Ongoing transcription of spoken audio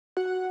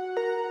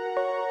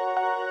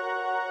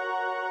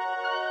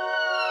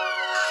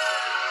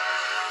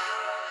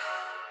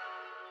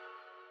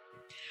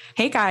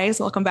Hey guys,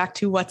 welcome back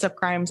to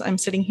WhatsupGrimes. I'm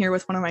sitting here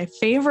with one of my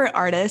favorite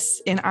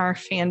artists in our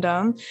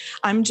fandom.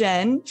 I'm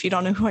Jen, if you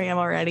don't know who I am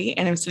already,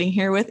 and I'm sitting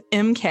here with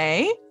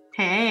MK.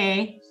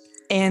 Hey.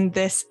 And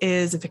this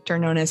is Victor,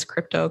 known as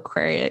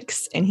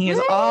Cryptoquariux, and he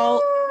is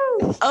all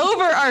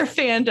over our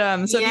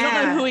fandom. So if you don't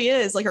know who he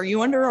is, like, are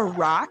you under a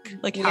rock?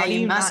 Like, how do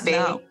you not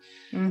know?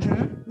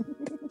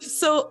 Mm-hmm.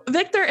 So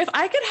Victor, if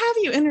I could have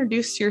you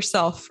introduce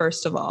yourself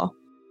first of all.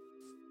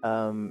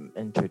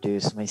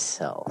 Introduce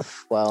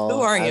myself. Well,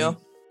 who are you? I'm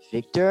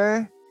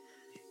Victor,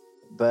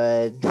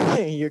 but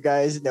you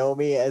guys know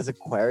me as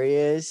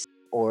Aquarius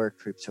or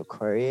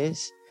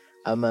Cryptoquariux.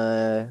 I'm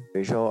a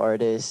visual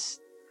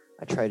artist.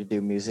 I try to do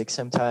music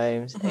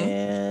sometimes,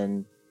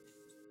 and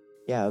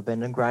yeah, I've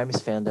been in Grimes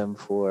fandom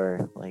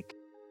for like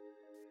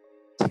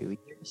 2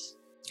 years.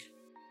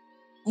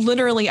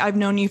 Literally, I've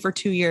known you for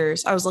 2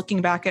 years. I was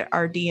looking back at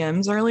our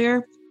DMs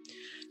earlier.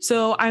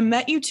 So I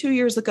met you 2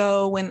 years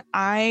ago when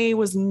I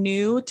was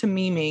new to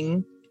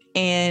memeing,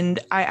 and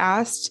I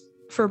asked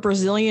for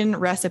Brazilian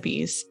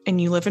recipes,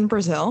 and you live in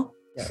Brazil.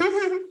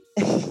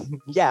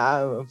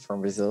 Yeah, I'm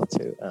from Brazil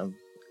too. I'm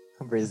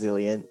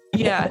Brazilian.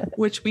 Yeah,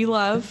 which we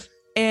love.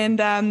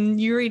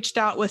 And you reached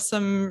out with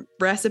some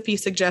recipe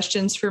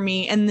suggestions for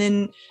me. And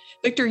then,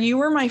 Victor, you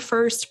were my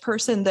first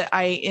person that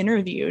I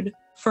interviewed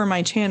for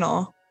my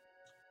channel.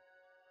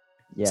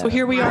 Yeah. So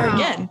here we are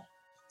again.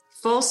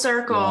 Full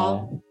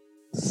circle.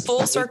 Yeah.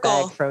 Full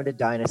circle. Back from the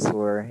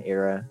dinosaur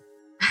era.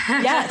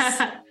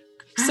 Yes.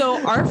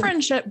 So our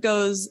friendship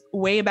goes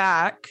way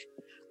back.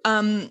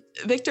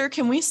 Victor,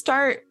 can we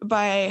start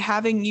by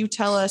having you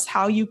tell us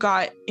how you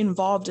got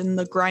involved in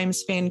the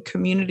Grimes fan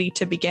community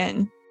to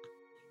begin?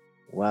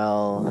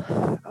 Well,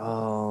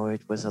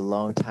 it was a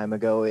long time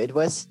ago. It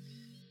was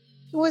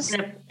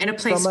in a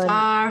place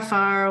far,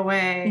 far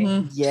away.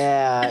 Mm-hmm.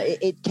 Yeah,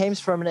 it came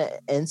from an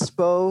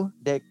inspo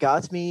that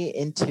got me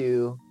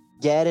into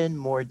getting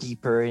more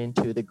deeper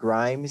into the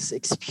Grimes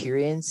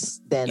experience.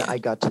 Then I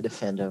got to the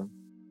fandom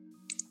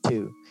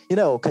too. You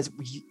know, because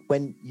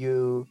when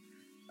you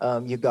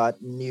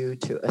got new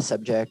to a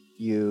subject,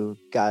 you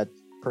got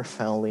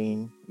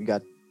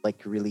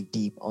like really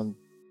deep on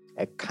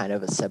a kind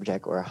of a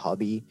subject or a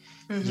hobby.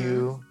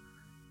 You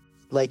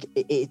like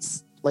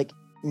it's like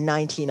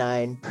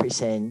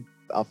 99%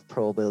 of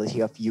probability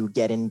of you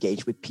get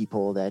engaged with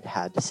people that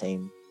had the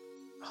same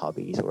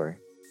hobbies or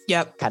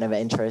kind of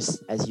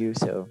interest as you.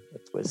 So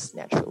it was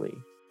naturally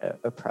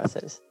a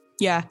process.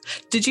 Yeah.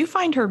 Did you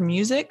find her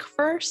music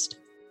first?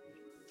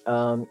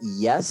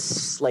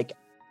 Yes, like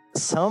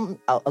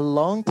a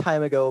long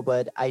time ago,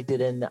 but I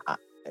didn't.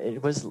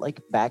 It was like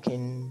back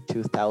in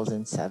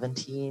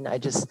 2017. I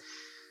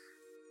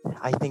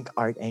think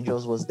Art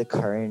Angels was the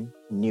current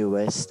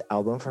newest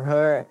album from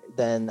her.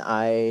 Then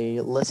I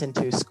listened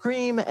to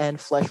Scream and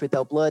Flesh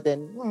Without Blood,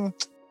 and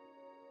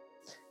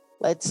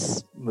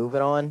let's move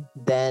it on.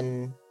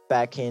 Then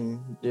back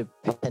in the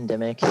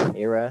pandemic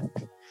era,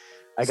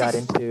 I got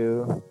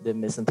into the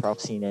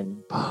misanthrope scene,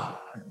 and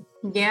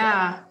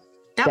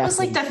that was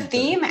like the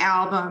theme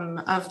album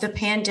of the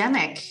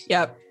pandemic.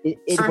 Yep.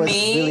 It for was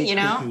me, really you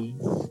know. creepy.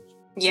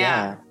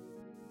 Yeah.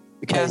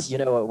 Because, you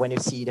know, when you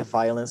see the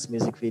violence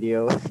music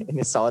video and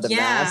you saw the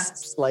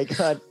masks, like...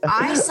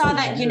 I saw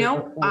that, you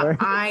know,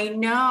 I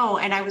know.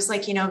 And I was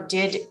like, you know,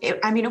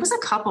 it was a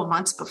couple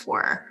months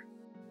before.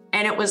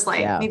 And it was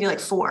like, maybe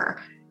like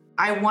 4.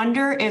 I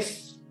wonder if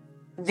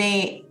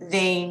they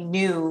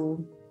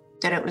knew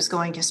that it was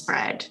going to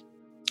spread.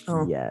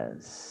 Oh.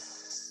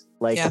 Yes.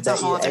 Like, that's a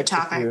whole other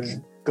topic. If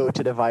you go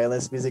to the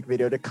violence music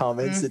video, the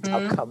comments, the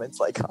top comments,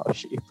 like, how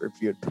she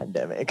reviewed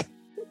pandemic.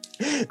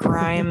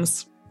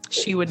 Grimes.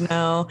 She would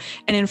know.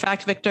 And in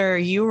fact, Victor,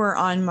 you were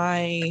on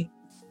my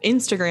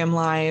Instagram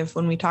live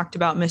when we talked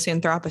about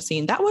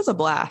Misanthropocene. That was a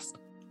blast.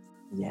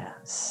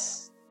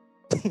 Yes.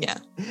 Yeah.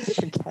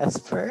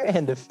 Casper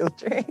and the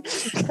filter.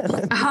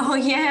 Oh,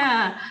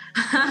 yeah.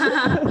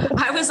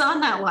 I was on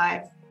that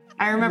live.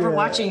 I remember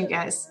watching you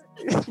guys.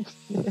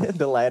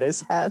 The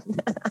lettuce hat.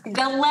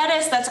 The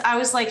lettuce, I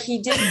was like, he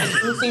did the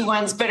goofy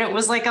ones, but it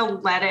was like a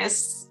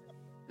lettuce.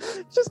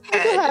 Just put the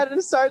hat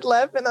and start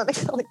laughing on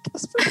it like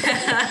Casper.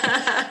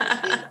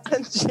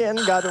 And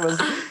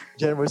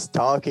Jen was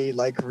talking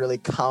like really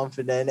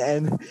confident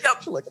and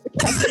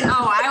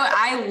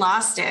I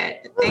lost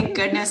it. Thank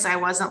goodness I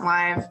wasn't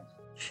live.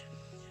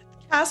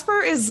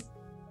 Casper is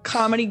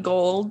comedy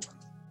gold,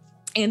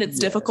 and it's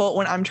difficult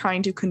when I'm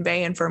trying to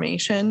convey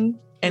information.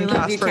 And we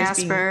love you,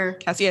 Casper.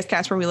 Yes,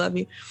 Casper, we love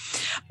you.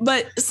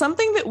 But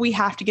something that we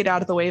have to get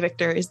out of the way,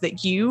 Victor, is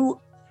that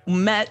you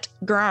met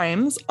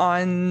Grimes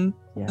on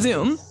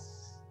Zoom.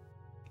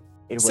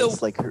 It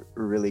was like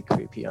really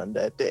creepy on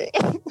that day.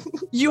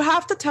 You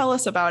have to tell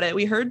us about it.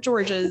 We heard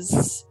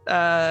George's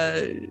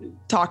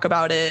talk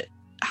about it.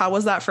 How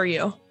was that for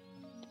you?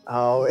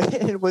 Oh,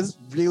 it was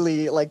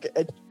really like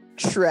a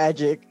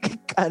tragic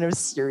kind of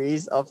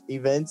series of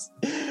events.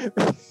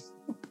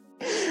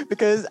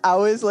 Because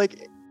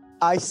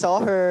I saw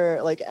her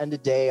like on the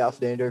day of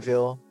the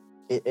interview.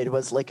 It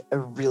was like a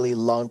really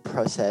long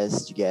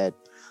process to get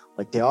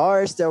like the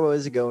hours that I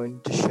was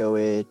going to show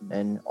it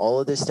and all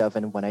of this stuff.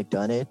 And when I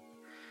done it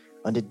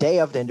on the day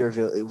of the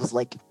interview, it was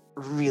like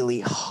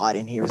really hot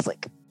in here. It was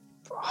like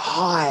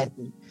hot.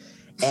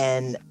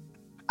 And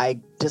I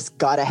just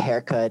got a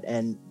haircut,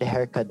 and the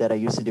haircut that I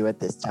used to do at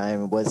this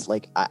time was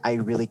like, I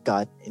really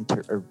got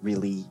into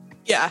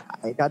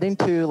I got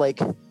into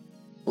like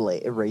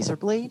a razor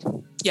blade.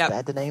 Yeah. Is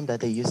that the name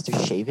that they used to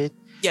shave it?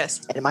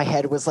 Yes. And my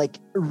head was like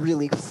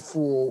really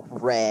full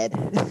red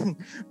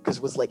because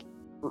it was like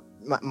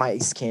my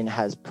skin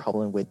has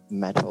problem with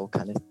metal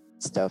kind of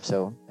stuff,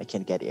 so I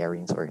can't get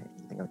earrings or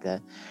anything like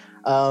that.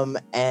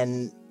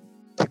 And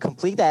to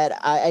complete that,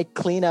 I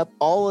clean up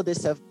all of this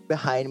stuff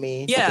behind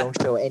me. Yeah.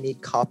 Don't show any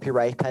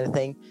copyright kind of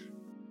thing.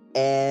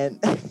 And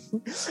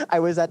I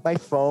was at my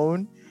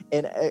phone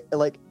and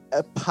like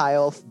a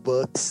pile of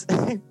books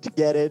to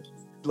get it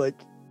like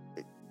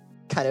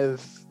kind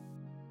of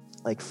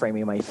like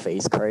framing my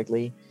face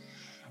correctly.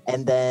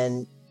 And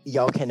then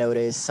y'all can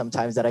notice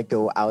sometimes that I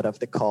go out of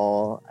the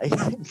call. I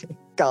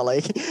got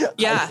like,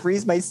 I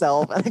freeze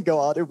myself and I go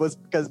out. It was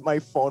because my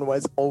phone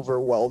was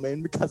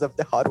overwhelming because of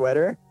the hot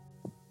weather.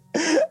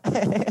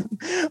 And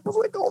I was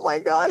like, oh my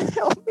God,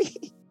 help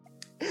me.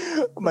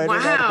 My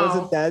internet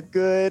wasn't that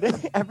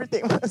good.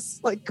 Everything was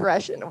like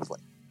crashing. I was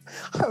like,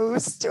 I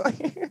was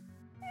doing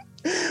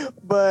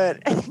but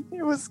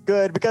it was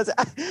good because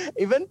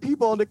even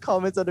people in the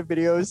comments on the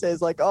video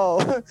says like,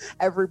 oh,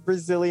 every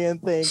Brazilian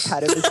thing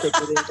kind of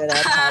mistaken that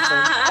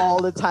happens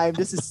all the time.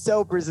 This is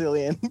so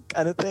Brazilian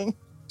kind of thing.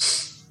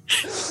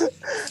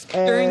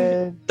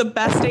 During the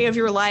best day of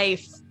your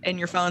life and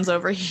your phone's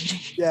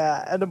overheating.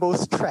 Yeah, and the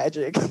most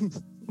tragic.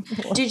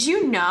 Did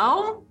you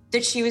know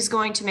that she was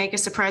going to make a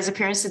surprise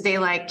appearance? Did they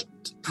like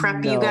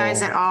prep you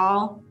guys at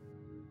all?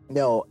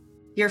 No.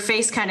 Your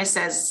face kind of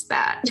says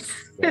that.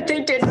 That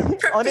they didn't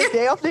prep on the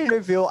day of the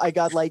interview,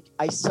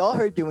 I saw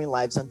her doing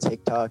lives on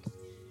TikTok,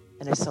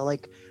 and I saw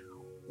like,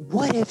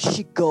 what if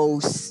she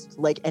goes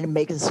like and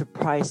makes a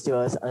surprise to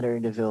us on her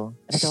interview? And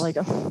I thought like,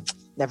 oh,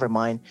 never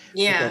mind.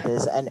 Yeah.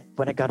 This. And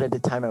when I got at the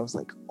time, I was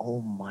like,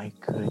 oh my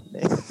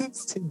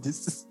goodness,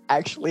 this is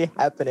actually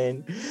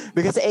happening.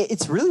 Because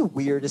it's really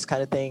weird, this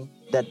kind of thing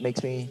that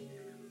makes me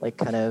like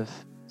kind of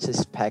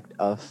suspect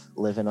of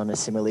living on a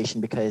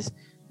simulation, because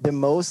the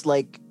most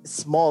like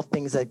small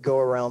things that go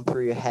around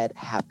through your head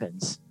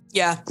happens.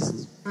 Yeah. This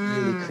is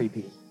really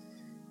creepy.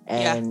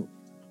 And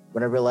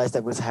when I realized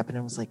that was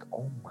happening, I was like,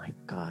 oh my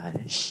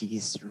God,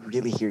 she's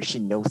really here. She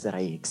knows that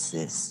I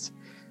exist.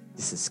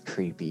 This is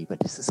creepy,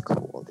 but this is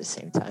cool at the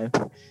same time.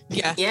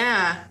 Yeah.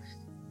 Yeah.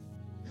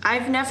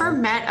 I've never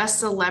met a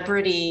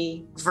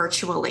celebrity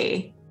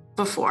virtually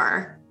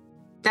before.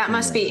 That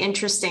must be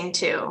interesting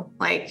too.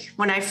 Like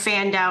when I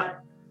fanned out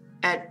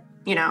at,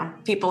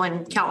 people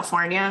in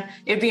California,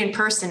 it'd be in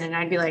person and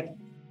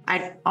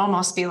I'd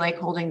almost be like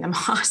holding them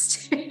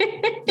hostage.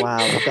 Wow.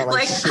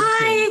 Like,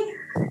 hi,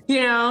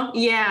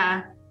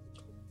 yeah.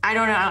 I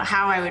don't know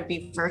how I would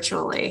be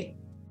virtually.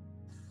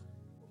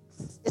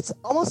 It's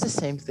almost the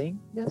same thing.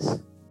 Yes.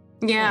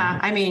 Yeah.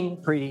 I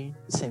mean, pretty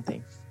the same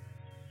thing.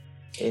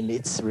 And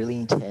it's really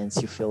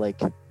intense. You feel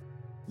like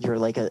you're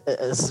like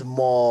a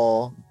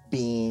small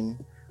being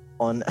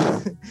on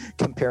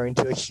comparing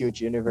to a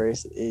huge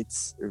universe.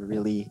 It's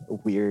really a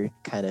weird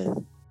kind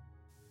of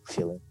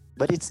feeling,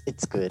 but it's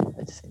good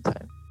at the same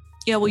time.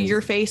 Yeah, well,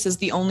 your face is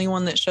the only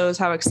one that shows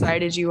how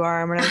excited you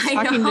are. When I was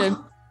talking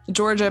to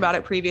Georgia about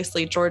it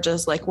previously,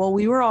 Georgia's like, well,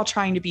 we were all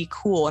trying to be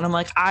cool. And I'm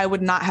like, I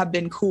would not have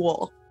been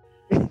cool.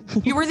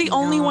 You were the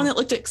only one that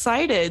looked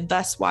excited.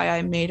 That's why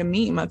I made a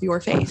meme of your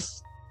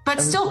face.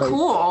 But still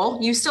cool.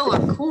 You still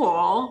look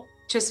cool.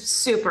 Just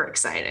super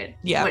excited.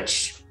 Yeah.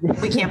 Which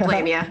we can't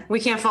blame you. We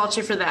can't fault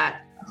you for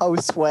that. I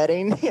was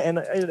sweating. And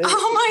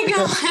oh my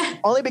God.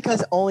 Only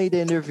because the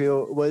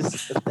interview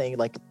was a thing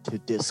like to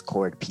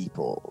Discord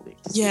people.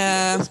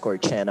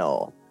 Discord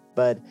channel.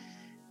 But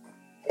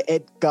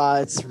it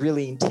got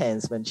really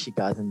intense when she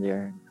got in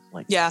there.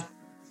 Like, yeah.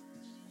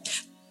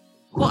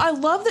 Well, I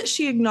love that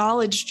she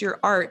acknowledged your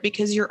art,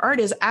 because your art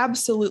is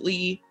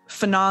absolutely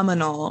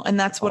phenomenal. And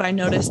that's what I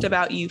noticed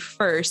about you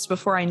first.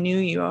 Before I knew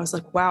you, I was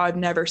like, wow, I've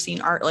never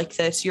seen art like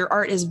this. Your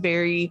art is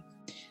very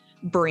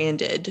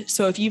branded.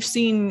 So if you've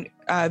seen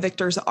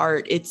Victor's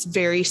art, it's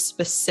very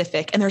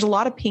specific. And there's a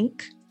lot of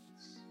pink.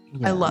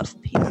 Yeah. I love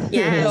pink.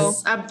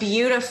 Yes, a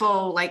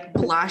beautiful like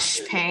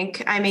blush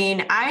pink. I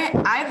mean,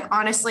 I've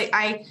honestly,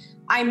 I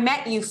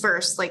met you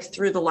first like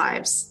through the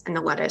lives and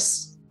the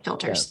lettuce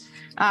filters. Yeah.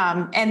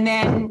 And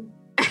then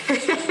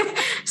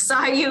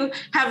saw you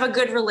have a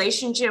good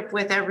relationship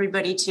with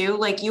everybody too.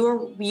 Like you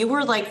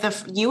were like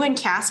you and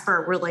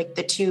Casper were like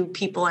the two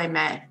people I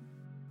met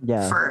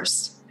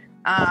first.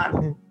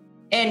 And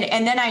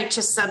then I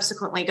just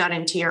subsequently got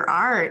into your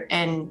art,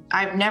 and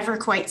I've never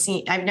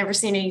seen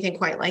anything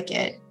quite like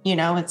it.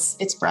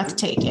 It's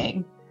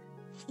breathtaking.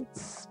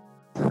 It's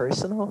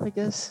personal, I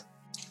guess.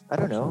 I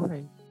don't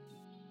know.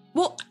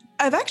 Well,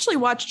 I've actually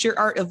watched your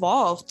art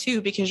evolve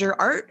too, because your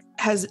art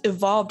has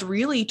evolved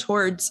really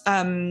towards,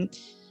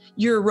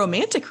 your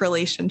romantic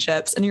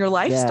relationships and your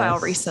lifestyle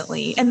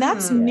recently. And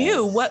that's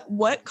new.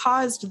 What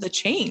caused the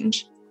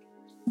change?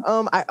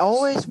 I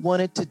always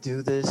wanted to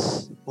do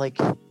this. Like,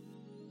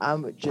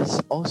 I'm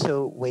just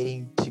also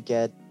waiting to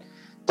get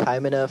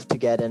time enough to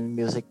get in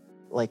music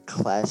like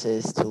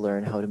classes to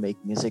learn how to make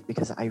music,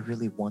 because I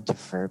really want to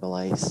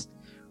verbalize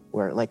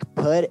or like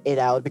put it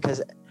out,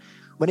 because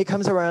when it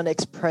comes around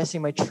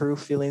expressing my true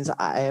feelings,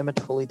 I am a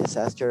totally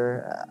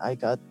disaster. I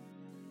got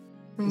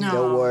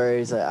no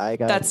words.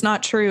 That's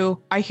not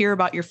true. I hear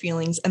about your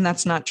feelings, and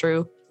that's not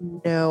true.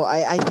 No,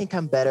 I think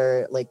I'm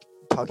better like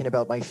talking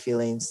about my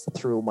feelings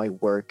through my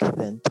work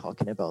than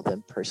talking about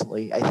them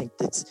personally. I think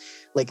that's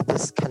like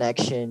this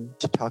connection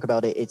to talk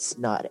about it. It's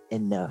not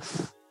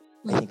enough.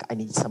 I think I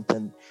need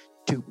something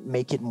to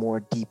make it more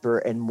deeper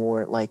and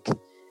more like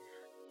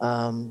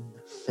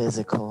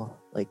physical,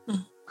 like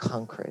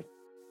concrete,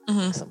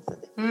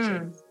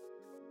 something.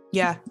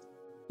 Yeah.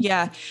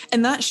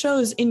 And that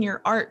shows in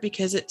your art,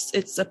 because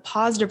it's a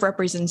positive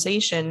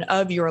representation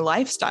of your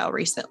lifestyle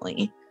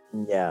recently.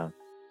 Yeah.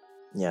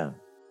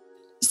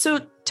 So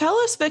tell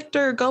us,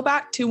 Victor, go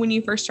back to when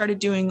you first started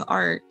doing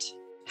art.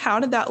 How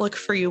did that look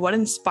for you? What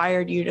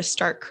inspired you to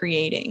start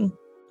creating?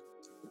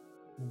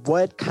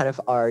 What kind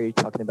of art are you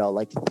talking about?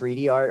 Like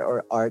 3D art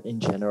or art in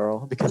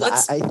general? Because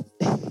let's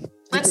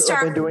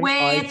start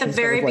way at the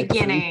very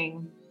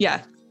beginning.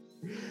 Yeah.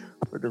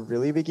 For the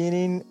really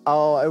beginning,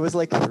 I was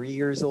like 3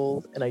 years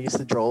old, and I used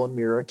to draw and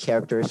mirror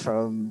characters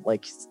from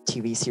like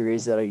TV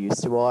series that I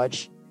used to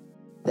watch.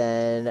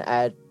 Then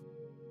at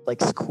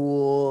like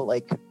school,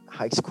 like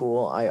high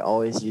school, I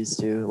always used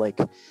to like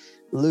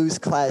lose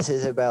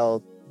classes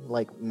about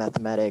like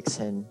mathematics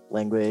and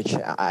language.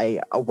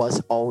 I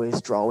was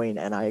always drawing,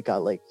 and I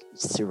got like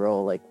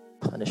 0 like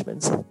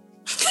punishments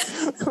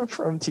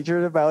from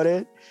teachers about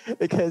it,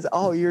 because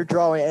you're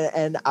drawing,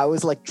 and I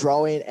was like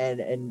drawing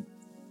and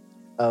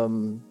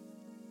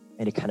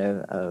any kind of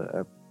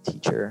a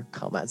teacher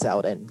comments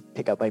out and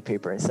pick up my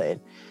paper and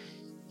said,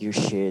 you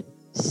should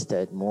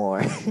study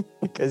more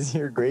because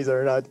your grades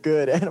are not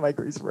good, and my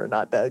grades were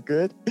not that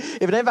good.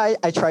 Even if I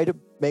try to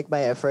make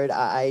my effort,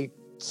 I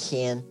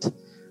can't.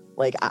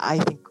 Like, I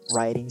think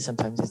writing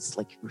sometimes it's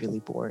like really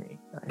boring.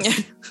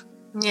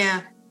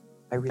 Yeah.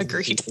 I really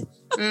agreed.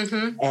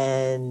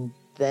 And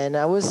then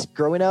I was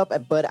growing up,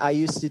 but I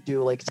used to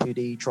do like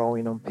 2D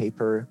drawing on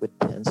paper with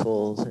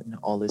pencils and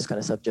all this kind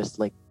of stuff, just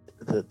like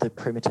the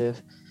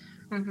primitive.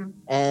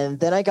 And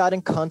then I got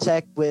in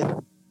contact with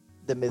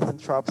the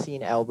Misanthrope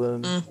Scene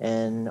album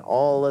and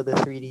all of the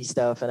 3D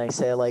stuff, and I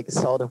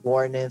saw the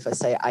War Nymph. I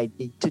say I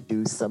need to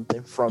do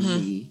something from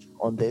me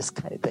on this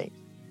kind of thing.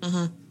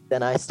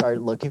 Then I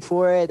started looking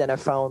for it, and I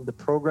found the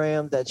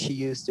program that she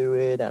used to do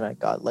it, and I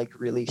got like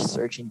really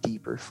searching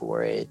deeper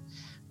for it.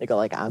 I got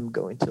like, I'm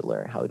going to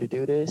learn how to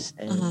do this.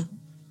 And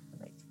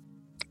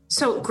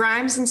so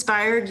Grimes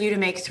inspired you to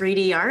make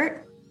 3D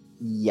art?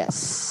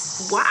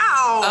 Yes.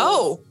 Wow.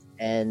 Oh.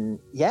 And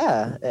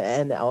yeah,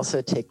 and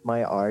also take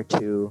my art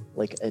to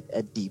like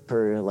a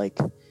deeper, like,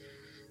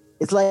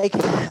 it's like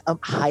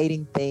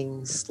hiding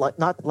things, like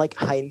not like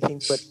hiding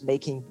things, but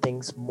making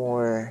things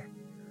more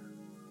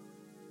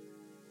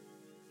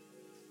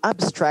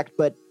abstract,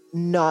 but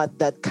not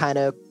that kind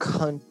of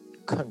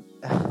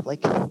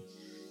like,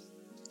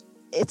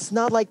 it's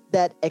not like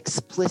that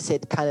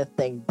explicit kind of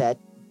thing, that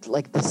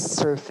like the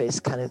surface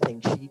kind of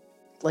thing. She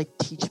like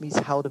teach me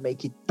how to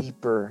make it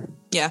deeper.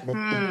 Yeah. In a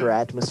deeper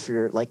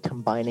atmosphere, like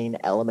combining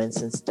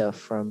elements and stuff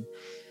from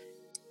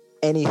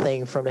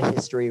anything from the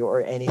history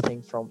or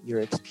anything from your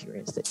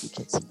experience that you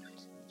can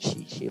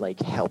see. She like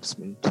helps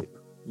me to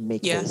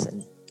make this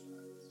and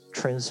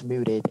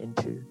transmute it. Is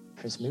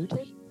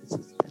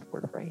that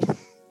word right?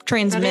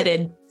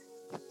 Transmitted,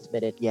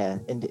 yeah,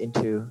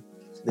 into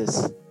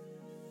this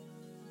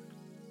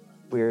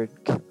weird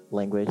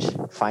language,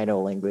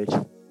 final language.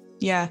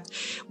 Yeah.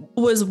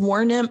 Was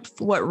War Nymph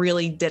what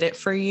really did it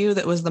for you,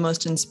 that was the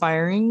most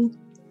inspiring?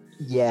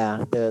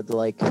 Yeah, the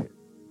like,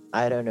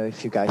 I don't know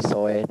if you guys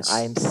saw it.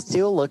 I'm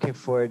still looking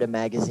for the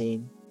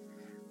magazine,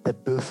 the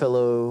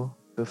Buffalo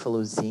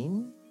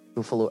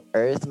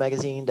Earth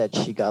magazine, that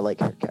she got like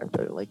her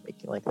character like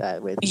making like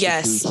that with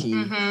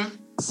Gucci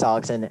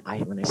socks. And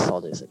when I saw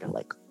this, I got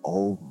like,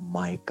 oh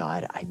my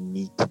god, I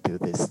need to do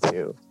this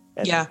too.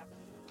 And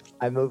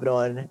I moved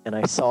on, and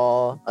I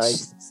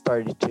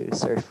started to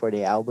search for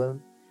the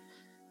album.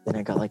 Then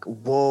I got like,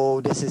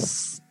 whoa, this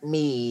is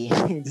me.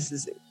 This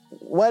is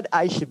what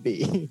I should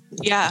be.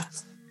 Yeah.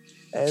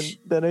 And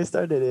then I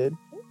started it.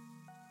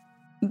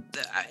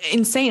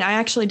 Insane. I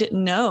actually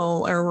didn't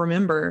know or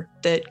remember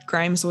that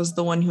Grimes was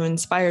the one who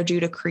inspired you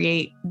to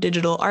create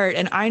digital art.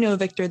 And I know,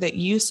 Victor, that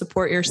you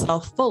support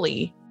yourself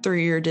fully through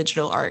your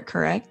digital art,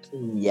 correct?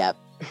 Yep.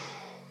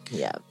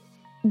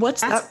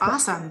 That's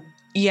awesome.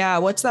 Yeah.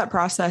 What's that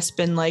process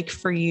been like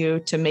for you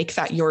to make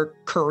that your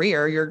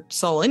career, your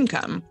sole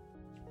income?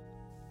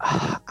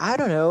 I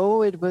don't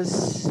know. It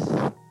was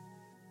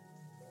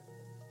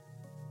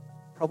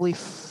probably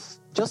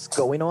just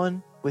going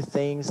on. with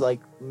things. Like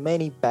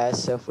many bad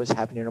stuff was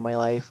happening in my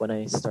life when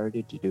I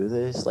started to do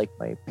this. Like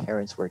my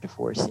parents were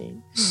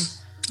divorcing.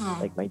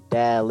 Like my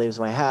dad lives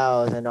in my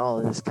house and all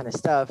of this kind of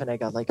stuff. And I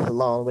got like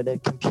alone with a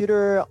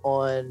computer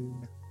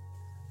on,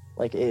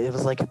 like it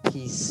was like a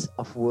piece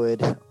of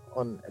wood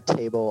on a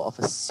table of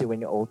a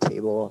sewing old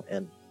table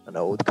and an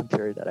old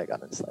computer that I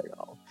got. And it's like,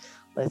 oh,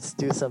 let's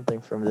do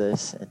something from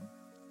this. And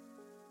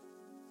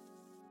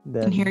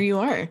then, and here you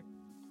are.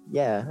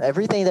 Yeah,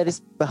 everything that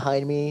is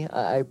behind me,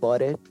 I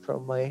bought it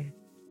from my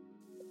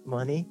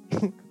money,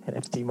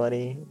 NFT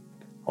money,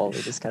 all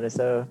of this kind of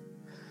stuff.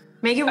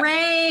 Make it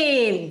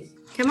rain.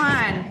 Come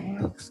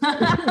on.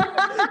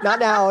 Not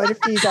now.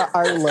 NFTs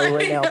are low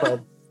right now,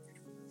 but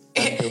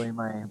I'm doing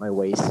my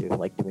ways to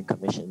like doing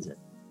commissions. And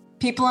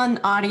people on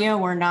audio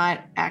were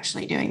not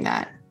actually doing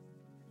that.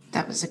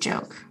 That was a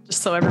joke.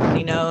 Just so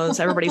everybody knows,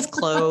 everybody's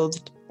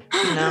clothed.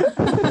 You know.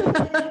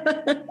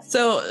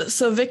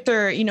 So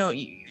Victor, you know,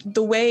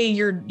 the way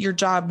your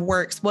job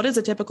works, what does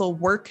a typical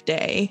work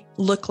day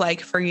look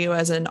like for you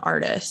as an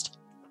artist?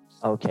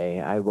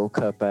 Okay, I woke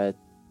up at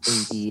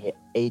 8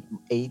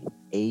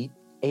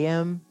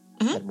 a.m.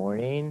 that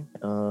morning.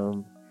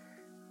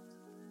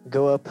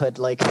 Go up, put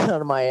like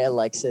on my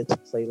Alexa to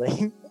play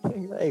like,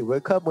 hey,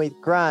 wake up with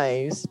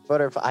Grimes,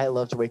 Butterfly. I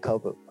love to wake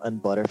up on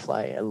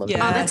Butterfly. I love Oh,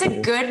 that's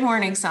a good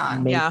morning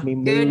song.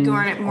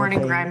 Good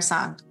morning Grimes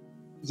song.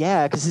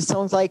 Yeah, because it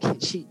sounds like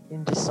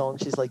in this song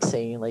she's like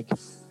saying like,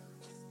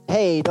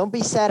 hey, don't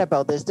be sad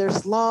about this.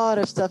 There's a lot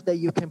of stuff that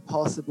you can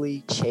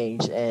possibly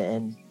change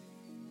and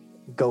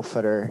go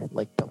further.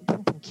 Like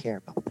don't care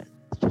about that.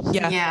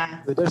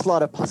 There's a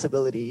lot of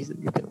possibilities that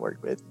you can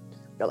work with.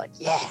 You're like,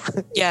 yeah.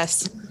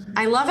 Yes.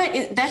 I love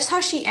it. That's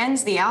how she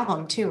ends the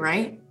album too,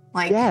 right?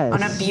 Like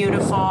on a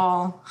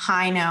beautiful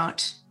high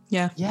note.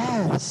 Yeah.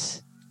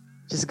 Yes.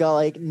 Just got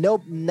like,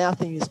 nope,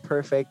 nothing is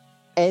perfect.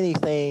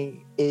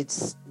 Anything,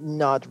 it's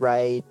not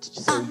right.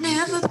 So I'll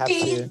never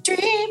be a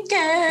dream girl.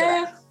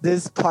 Yeah.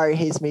 This part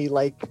hits me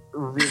like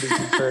really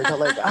deep. I'm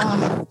like,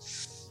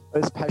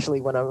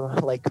 especially when I'm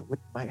like with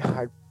my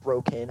heart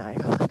broken. I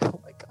go like,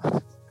 oh my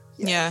God.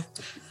 Yeah.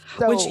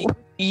 So, which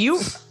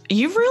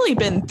you've really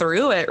been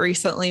through it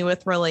recently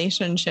with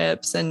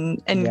relationships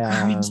and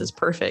Grimes is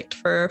perfect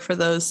for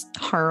those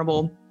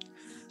horrible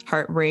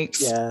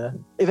heartbreaks. Yeah.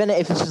 Even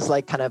if it's just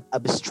like kind of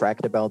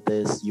abstract about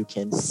this, you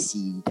can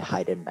see the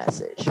hidden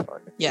message.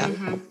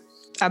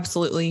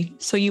 Absolutely.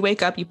 So you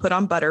wake up, you put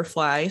on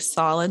Butterfly,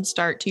 solid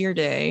start to your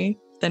day.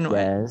 Then what?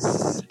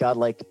 Yes. Got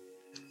like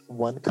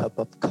 1 cup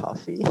of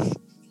coffee.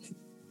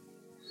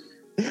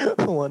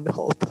 1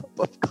 whole cup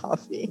of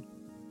coffee.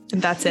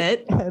 And that's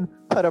it? And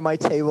put on my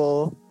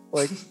table,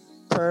 like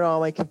turn on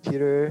my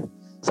computer.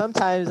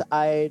 Sometimes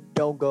I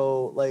don't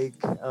go like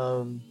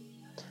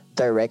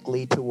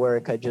directly to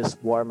work. I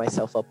just warm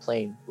myself up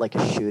playing like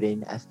a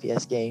shooting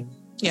FPS game.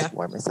 Just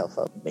warm myself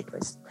up, make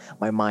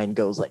my mind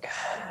goes like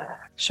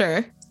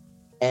sure.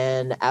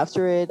 And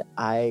after it,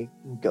 I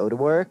go to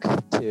work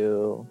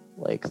to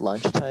like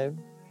lunchtime.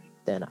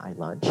 Then I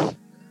lunch.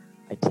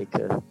 I take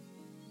a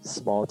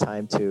small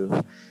time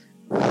to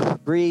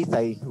breathe.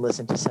 I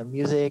listen to some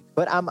music,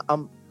 but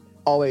I'm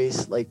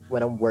always like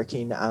when I'm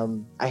working,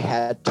 I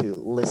had to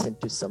listen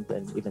to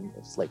something, even if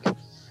it's like a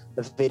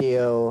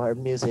video or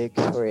music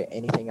or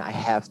anything. I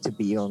have to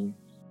be on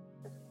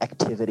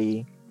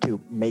activity to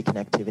make an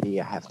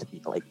activity. I have to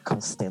be like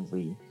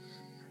constantly.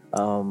 I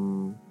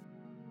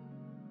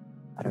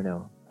don't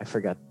know. I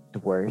forgot the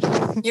word.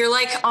 You're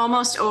like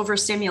almost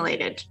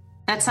overstimulated.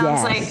 That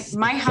sounds like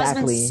my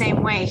husband's the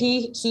same way.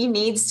 He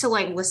needs to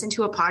like listen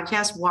to a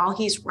podcast while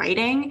he's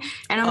writing.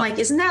 And I'm like,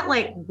 isn't that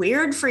like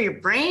weird for your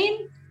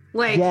brain?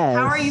 Like,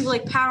 how are you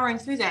like powering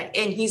through that?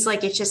 And he's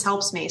like, it just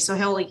helps me. So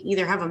he'll like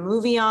either have a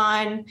movie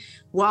on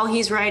while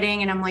he's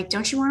writing. And I'm like,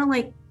 don't you want to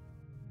like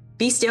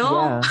be still?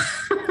 Yeah.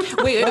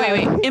 Wait.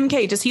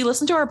 MK, does he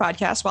listen to our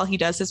podcast while he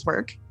does his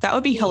work? That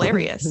would be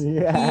hilarious.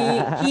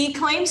 Yeah. He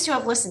claims to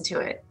have listened to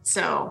it.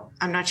 So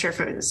I'm not sure if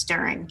it was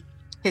during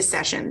his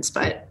sessions,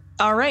 but.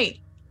 All right.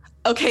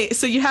 Okay.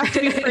 So you have to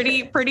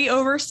be pretty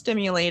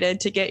overstimulated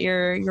to get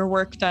your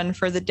work done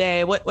for the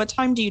day. What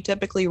time do you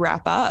typically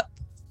wrap up?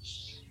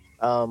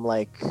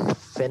 Like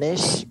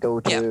finish, go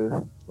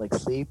to like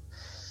sleep.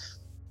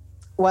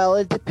 Well,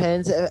 it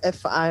depends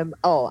if I'm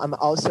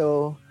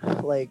also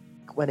like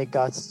when it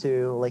gets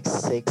to like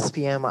 6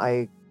 p.m.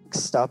 I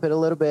stop it a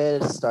little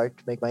bit, start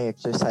to make my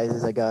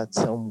exercises. I got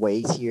some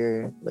weights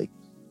here, like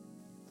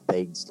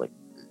things like,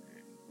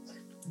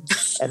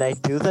 and I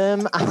do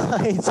them.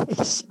 I take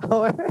a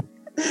shower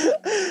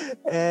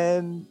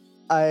and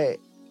I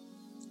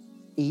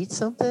eat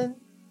something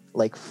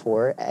like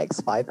 4 eggs,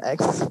 5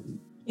 eggs.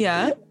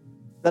 Yeah.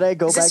 Then I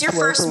go Is back this your to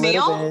work first a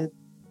little meal? bit.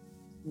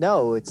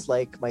 No, it's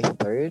like my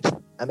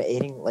 3rd. I'm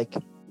eating like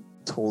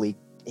totally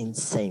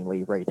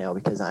insanely right now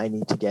because I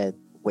need to get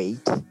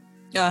weight.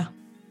 Yeah.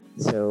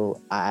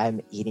 So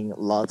I'm eating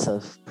lots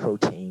of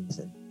proteins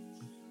and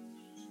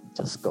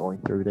just going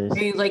through this.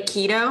 Are you like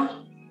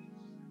keto?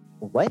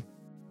 What?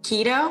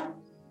 Keto?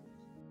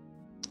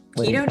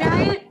 What Keto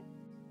diet?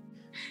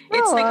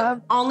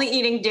 It's only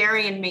eating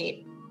dairy and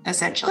meat,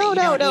 essentially. No.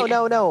 I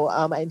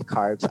eat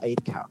carbs. I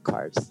eat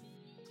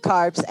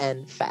carbs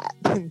and fat.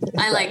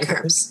 I like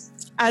carbs.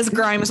 As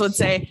Grimes would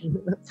say.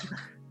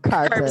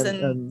 Carbs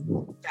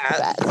and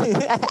fat.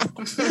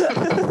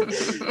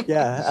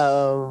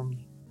 Yeah.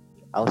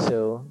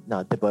 Also,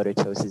 not the butter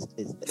toast is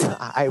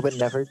I would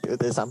never do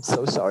this. I'm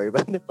so sorry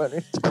about the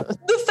butter toast.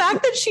 The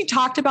fact that she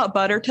talked about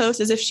butter toast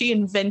as if she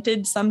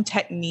invented some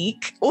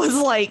technique was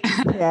like,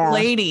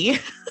 lady.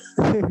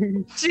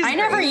 I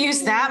never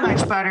used that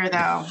much butter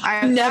though.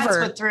 Never. That's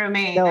what threw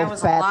me. No, that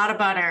was a lot of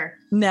butter.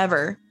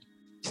 Never.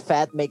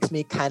 Fat makes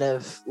me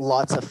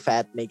lots of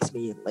fat makes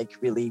me like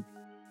really,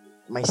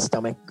 my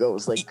stomach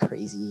goes like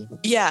crazy.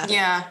 Yeah.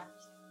 Yeah.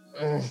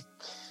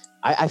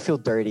 I feel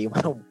dirty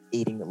when I'm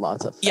eating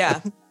lots of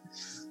fat.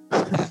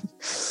 Yeah.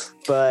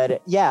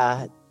 But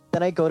yeah,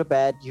 then I go to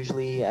bed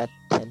usually at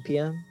 10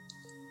 p.m.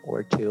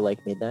 or to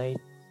like midnight,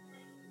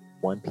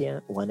 1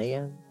 p.m., 1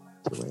 a.m.,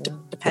 2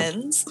 a.m.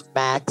 Depends.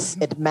 Max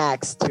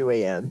 2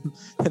 a.m.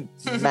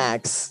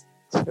 Max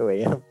 2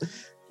 a.m.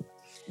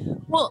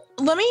 Well,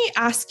 let me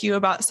ask you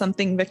about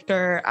something,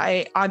 Victor.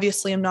 I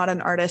obviously am not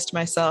an artist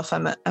myself.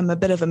 I'm a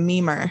bit of a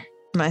memer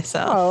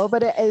myself. Oh,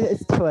 but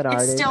it's to an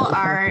artist. It's still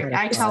art.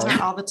 I tell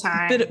her all the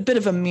time. Bit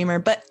of a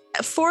memer. But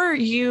for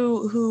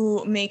you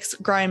who makes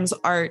Grimes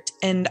art,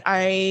 and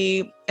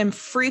I am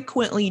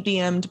frequently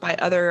DM'd by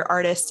other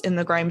artists in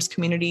the Grimes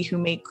community who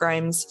make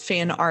Grimes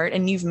fan art,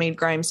 and you've made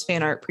Grimes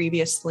fan art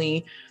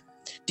previously.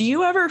 Do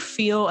you ever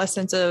feel a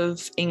sense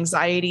of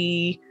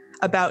anxiety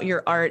about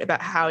your art,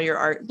 about how your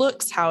art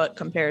looks, how it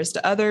compares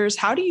to others?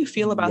 How do you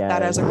feel about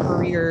that as a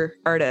career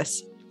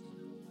artist?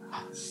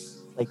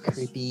 Like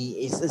creepy.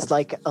 It's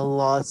like a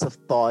lots of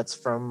thoughts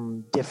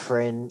from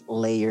different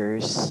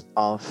layers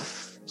of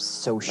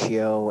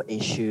socio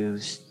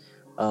issues,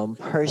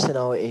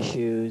 personal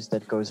issues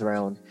that goes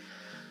around.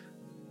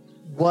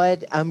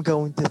 What I'm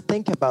going to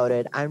think about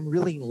it, I'm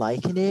really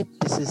liking it.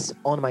 This is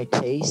on my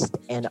taste,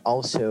 and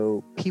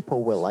also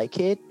people will like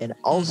it, and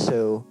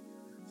also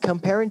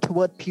comparing to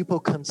what people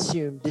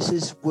consume,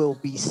 will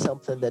be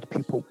something that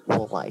people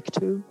will like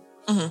too.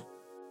 Mm-hmm.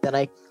 Then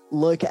I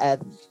look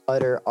at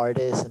other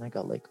artists and I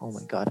go like, oh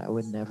my God, I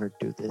would never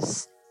do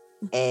this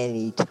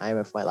any time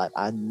of my life.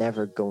 I'm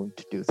never going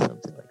to do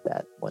something like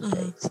that one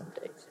day,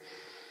 someday.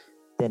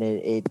 Then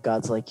it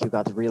got like, you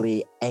got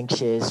really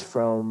anxious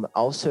from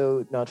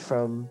also not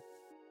from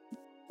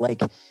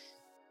like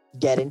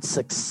getting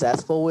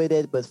successful with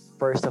it, but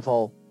first of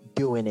all,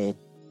 doing it,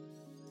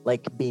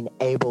 like being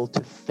able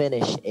to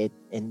finish it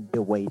in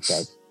the way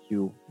that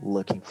you're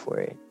looking for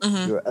it.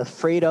 Mm-hmm. You're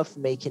afraid of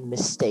making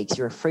mistakes.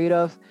 You're afraid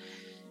of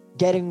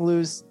getting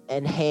loose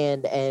in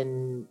hand,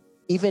 and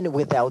even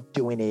without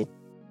doing it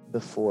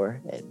before.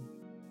 And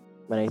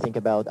when I think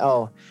about,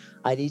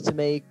 I need to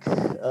make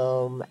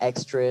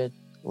extra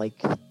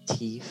like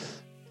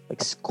teeth, like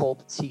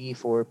sculpt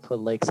teeth, or put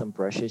like some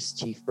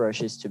teeth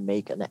brushes to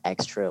make an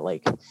extra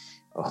like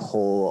a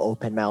whole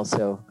open mouth.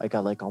 So I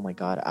got like, oh my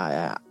God,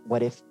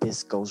 what if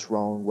this goes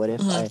wrong? What if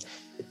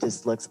if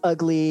this looks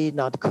ugly,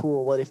 not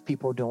cool? What if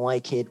people don't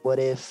like it? What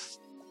if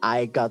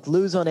I got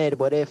loose on it?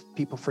 What if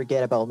people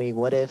forget about me?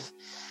 What if?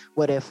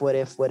 And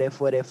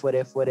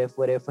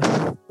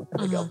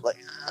I go like,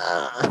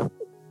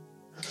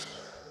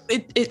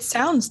 It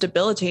sounds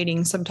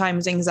debilitating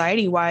sometimes,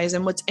 anxiety wise.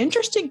 And what's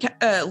interesting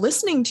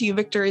listening to you,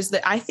 Victor, is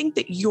that I think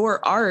that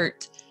your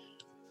art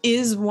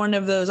is one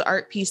of those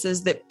art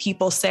pieces that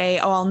people say,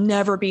 oh, I'll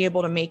never be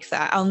able to make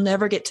that. I'll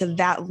never get to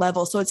that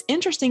level. So it's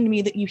interesting to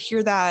me that you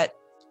hear that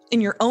in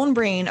your own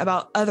brain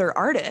about other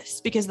artists,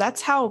 because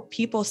that's how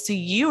people see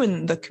you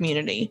in the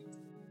community.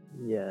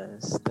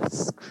 Yes,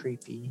 that's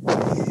creepy.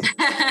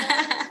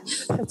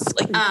 That's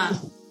creepy.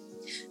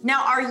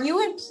 Now, are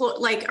you employed?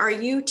 Like, are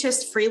you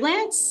just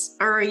freelance,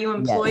 or are you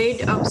employed?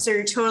 Yes. Oh, so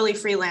you're totally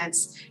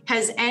freelance.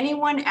 Has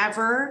anyone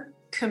ever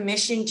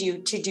commissioned you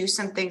to do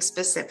something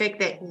specific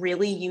that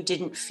really you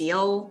didn't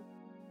feel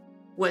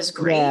was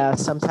great? Yeah,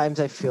 sometimes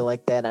I feel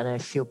like that, and I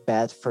feel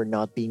bad for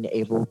not being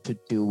able to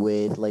do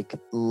it, like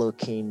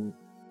looking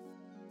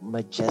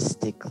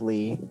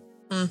majestically.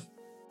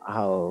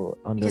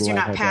 Because you're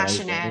not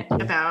passionate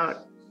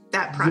about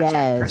that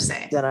project per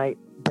se.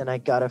 Then I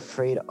got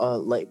afraid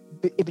of like,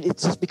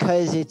 it's just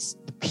because it's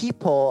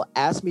people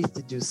ask me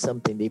to do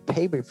something, they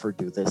pay me for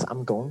do this,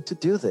 I'm going to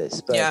do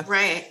this. But yeah,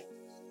 right.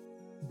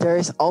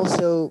 There's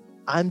also,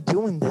 I'm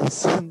doing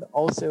this, and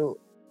also,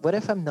 what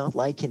if I'm not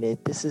liking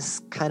it? This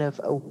is kind of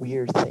a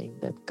weird thing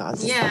that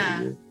God's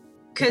into.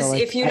 Because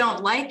if you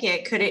don't like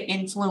it, could it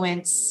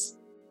influence?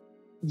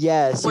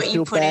 Yes, what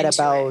you put bad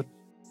into about it?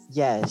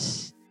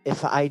 Yes,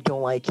 if I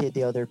don't like it,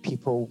 the other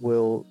people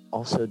will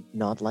also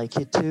not like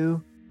it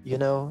too. You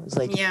know, it's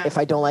like if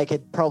I don't like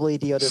it, probably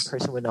the other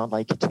person would not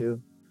like it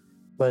too.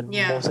 But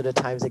most of the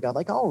times they got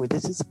like, oh,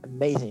 this is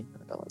amazing.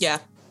 Yeah.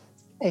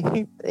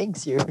 Hey,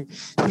 thanks you.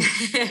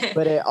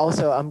 But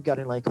also I'm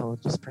getting like, oh,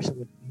 this person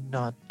would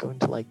not going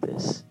to like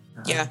this.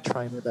 I'm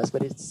trying my best,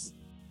 but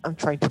I'm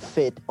trying to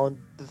fit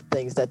on the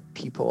things that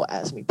people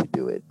ask me to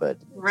do it. But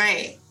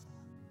right.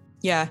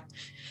 Yeah.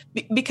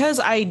 Because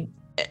I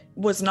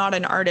was not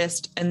an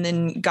artist and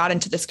then got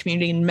into this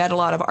community and met a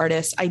lot of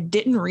artists, I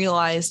didn't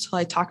realize till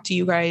I talked to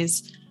you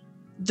guys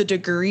the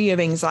degree of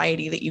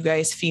anxiety that you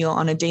guys feel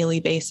on a daily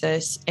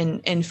basis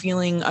and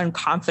feeling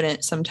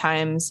unconfident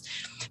sometimes.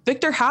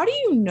 Victor, how do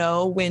you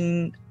know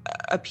when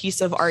a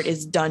piece of art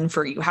is done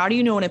for you? How do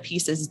you know when a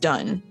piece is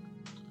done?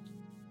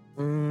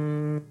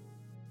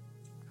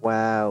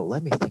 Wow,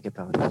 let me think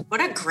about it.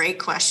 What a great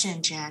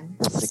question, Jen.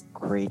 That's a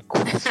great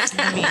question.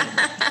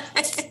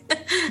 I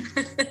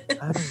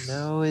don't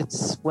know.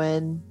 It's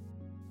when...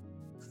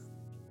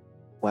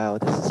 Wow,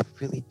 this is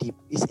really deep.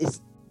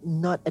 It's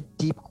not a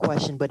deep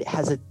question, but it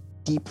has a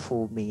deep,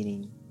 full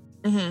meaning.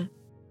 Mm-hmm.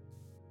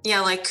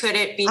 Yeah, like could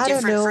it be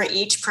different for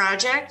each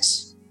project?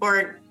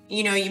 Or,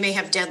 you may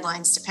have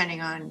deadlines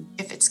depending on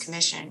if it's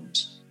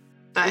commissioned.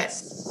 But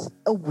it's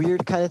a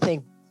weird kind of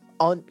thing.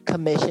 On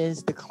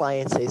commissions, the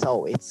client says,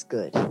 "Oh, it's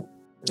good." And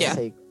I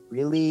say,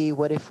 "Really?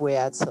 What if we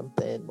add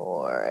something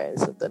more and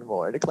something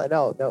more?" The client,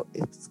 "Oh, no,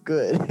 it's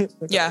good."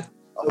 Yeah.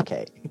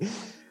 Okay.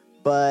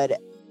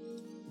 But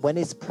when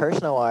it's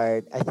personal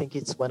art, I think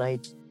it's when I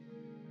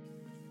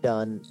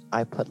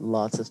put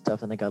lots of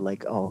stuff and I got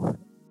like, "Oh,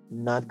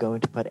 not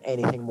going to put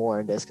anything more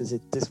in this because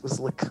this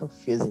was like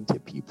confusing to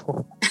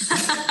people."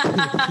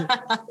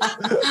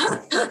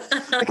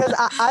 Because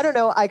I don't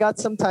know, I got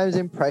sometimes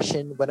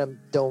impression when I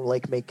don't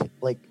make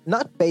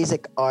not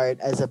basic art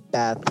as a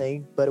bad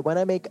thing, but when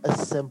I make a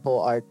simple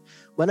art,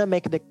 when I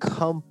make the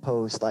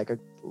composed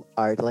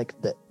art, like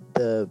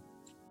the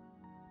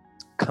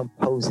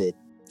composite,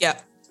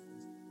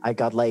 I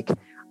got like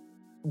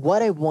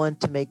what I want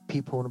to make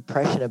people an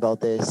impression about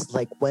this,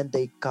 like when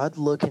they got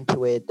look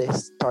into it, they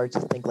start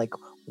to think like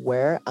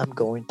where I'm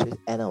going to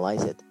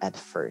analyze it at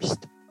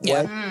first.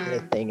 What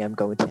thing I'm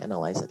going to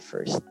analyze at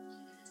first.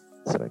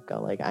 So I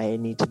got like, I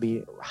need to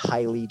be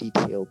highly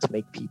detailed to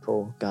make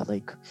people got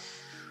like,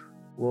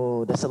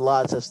 whoa, there's a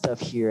lot of stuff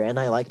here. And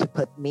I like to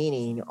put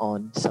meaning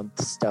on some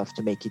stuff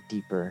to make it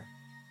deeper.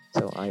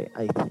 So I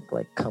think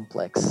like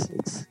complex,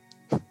 it's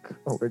a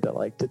word I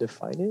like to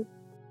define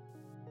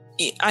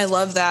it. I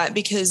love that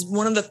because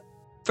one of the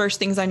first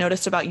things I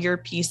noticed about your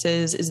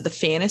pieces is the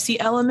fantasy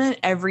element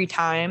every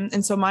time.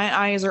 And so my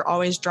eyes are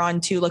always drawn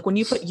to, like, when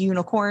you put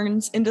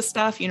unicorns into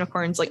stuff,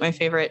 unicorns like my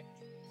favorite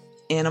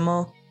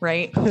animal,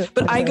 right?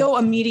 But I go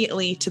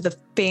immediately to the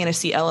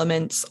fantasy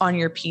elements on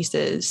your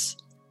pieces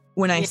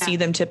when I see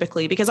them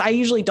typically, because I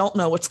usually don't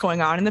know what's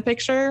going on in the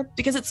picture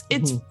because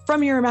it's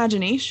from your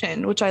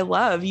imagination, which I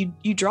love. You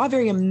draw a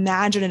very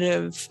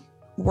imaginative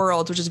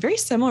world, which is very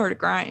similar to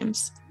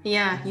Grimes.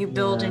 Yeah, you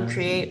build and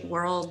create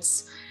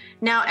worlds.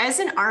 Now, as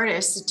an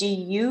artist, do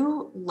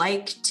you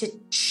like to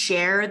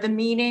share the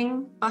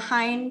meaning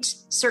behind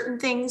certain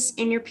things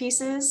in your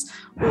pieces?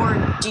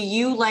 Or do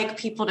you like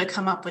people to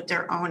come up with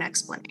their own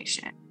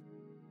explanation?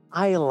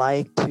 I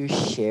like to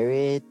share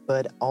it,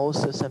 but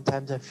also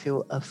sometimes I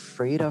feel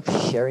afraid of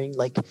sharing,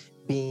 like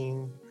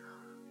being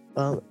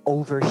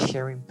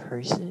oversharing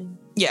person.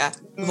 Yeah,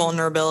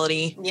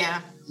 vulnerability.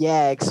 Yeah.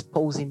 Yeah,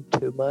 exposing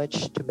too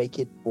much to make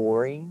it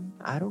boring.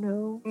 I don't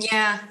know.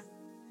 Yeah.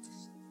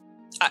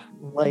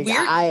 Like Weird.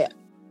 I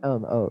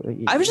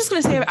was just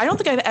going to say, I don't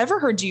think I've ever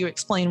heard you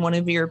explain one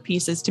of your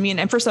pieces to me.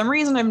 And for some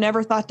reason, I've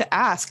never thought to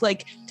ask.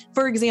 Like,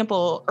 for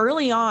example,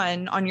 early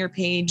on your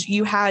page,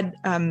 you had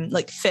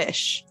like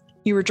fish.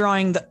 You were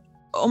drawing the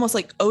almost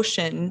like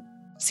ocean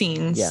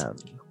scenes. Yeah.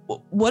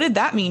 What did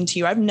that mean to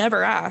you? I've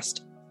never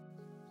asked.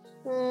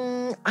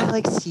 I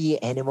like sea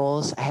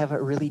animals. I have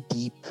a really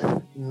deep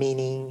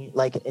meaning,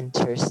 like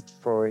interest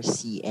for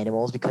sea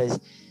animals, because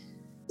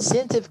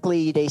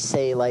scientifically they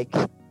say like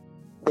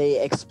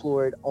they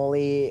explored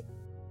only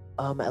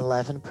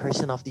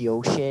 11% of the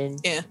ocean.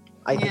 Yeah.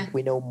 I think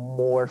we know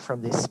more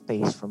from this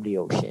space from the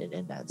ocean,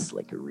 and that's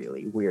like a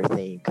really weird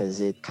thing because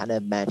it kind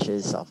of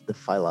matches off the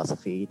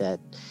philosophy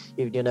that,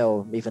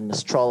 even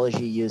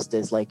astrology used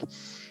as like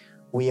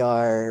we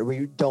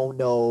don't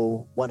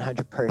know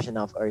 100%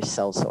 of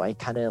ourselves. So I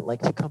kind of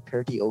like to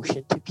compare the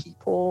ocean to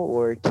people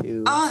or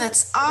to. Oh,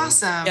 that's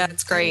awesome! Yeah,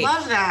 it's great. I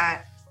love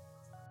that.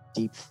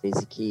 Deep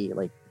physically,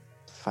 like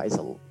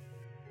physal.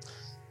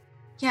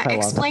 Yeah,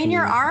 explain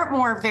your art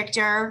more,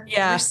 Victor.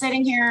 Yeah, we're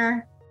sitting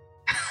here.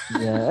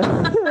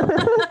 Yeah.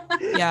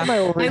 Yeah.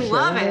 I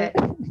love it.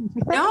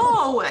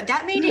 No,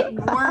 that made it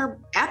more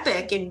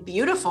epic and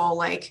beautiful.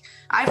 Like,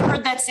 I've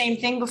heard that same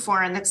thing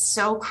before, and that's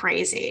so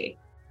crazy.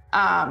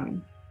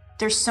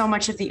 There's so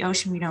much of the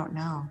ocean we don't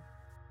know.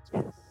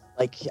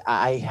 Like,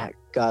 I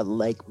got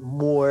like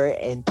more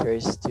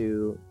interest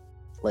to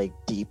like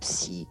deep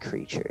sea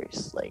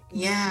creatures. Like,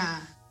 they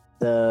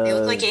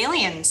look like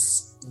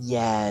aliens.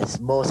 Yes,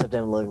 most of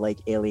them look like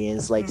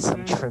aliens, like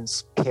some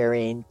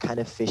transparent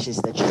kind of fishes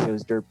that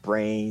shows their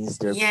brains,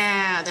 their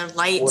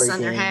lights organs.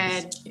 on their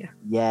head.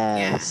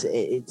 Yes,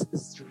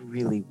 it's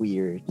really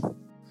weird. I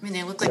mean,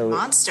 they look like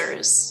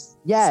monsters.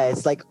 Yeah,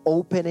 it's like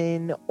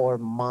opening our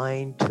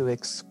mind to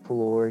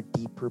explore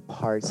deeper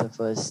parts of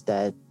us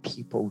that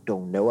people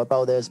don't know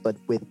about us, but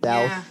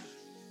without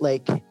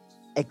like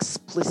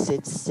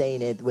explicit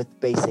saying it with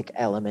basic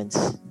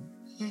elements.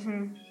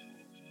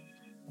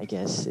 I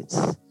guess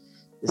it's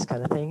this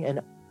kind of thing.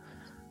 And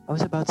I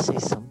was about to say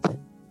something.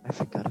 I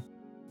forgot it,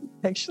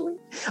 actually.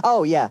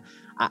 Oh, yeah.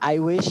 I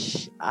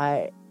wish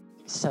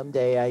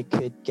someday I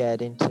could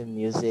get into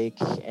music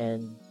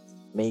and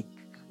make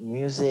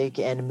music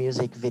and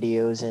music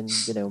videos,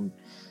 and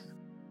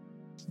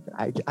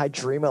I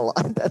dream a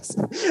lot. That's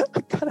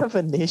kind of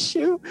an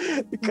issue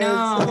because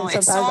no,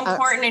 it's so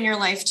important in your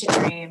life to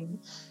dream.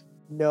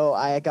 No,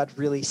 I got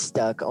really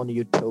stuck on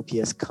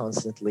utopias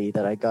constantly,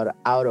 that I got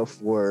out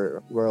of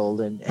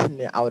world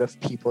and out of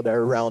people that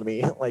are around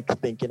me, like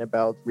thinking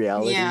about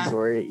realities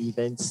or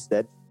events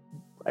that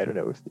I don't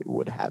know if it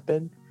would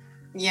happen.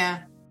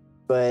 Yeah.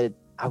 But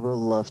I would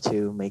love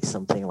to make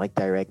something like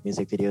direct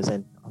music videos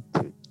and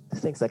do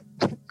things like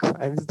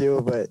Grimes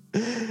do, but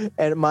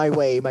and my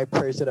way, my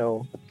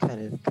personal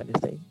kind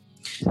of thing.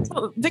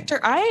 So, Victor,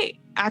 I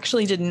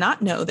actually did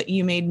not know that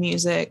you made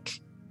music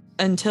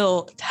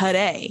until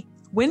today.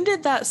 When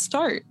did that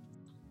start?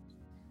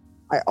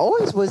 I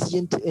always was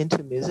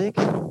into music.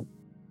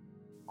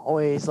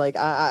 Always, like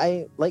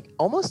I like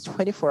almost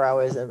 24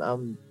 hours, and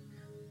I'm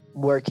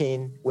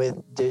working with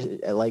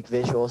like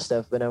visual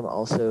stuff, but I'm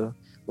also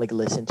like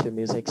listen to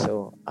music.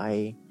 So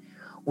I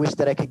wish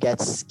that I could get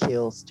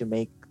skills to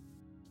make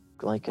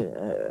like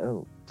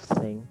a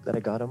thing that I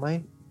got on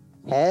my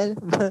head.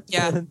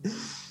 Yeah.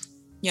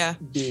 Yeah.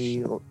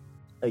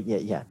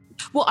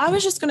 Well, I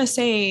was just going to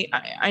say,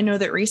 I know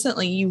that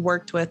recently you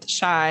worked with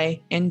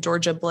Shy and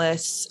Georgia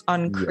Bliss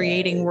on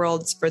creating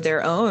worlds for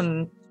their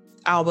own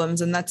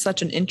albums, and that's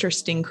such an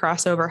interesting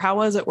crossover. How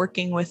was it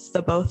working with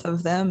the both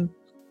of them?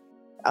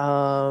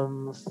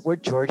 For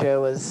Georgia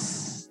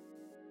was,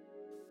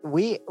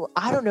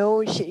 I don't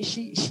know,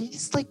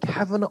 she's like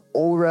have an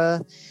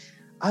aura.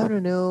 I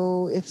don't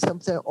know if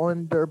something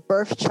on their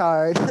birth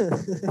chart.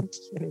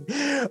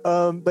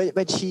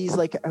 But she's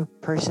like a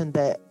person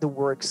that the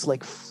works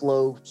like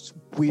flows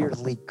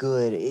weirdly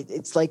good.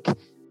 It's like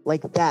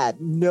that.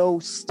 No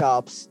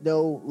stops,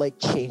 no like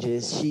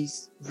changes.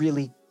 She's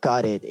really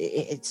got it.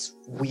 It's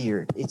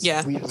weird. It's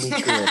weirdly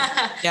good.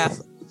 Yeah.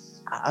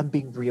 I'm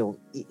being real.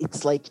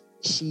 It's like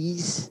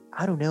she's,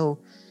 I don't know.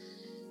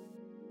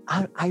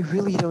 I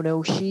really don't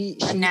know. She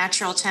a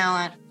natural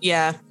talent.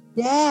 Yeah.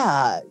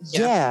 Yeah,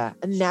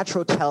 a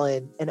natural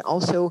talent, and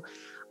also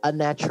a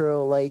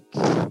natural like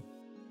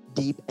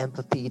deep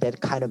empathy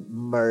that kind of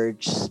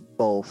merges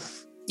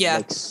both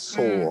like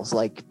souls,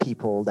 like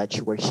people that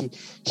you were.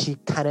 She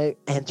kind of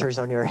enters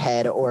on your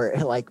head, or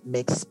like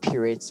makes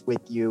spirits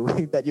with you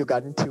that you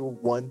got into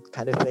one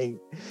kind of thing.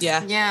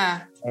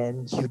 Yeah.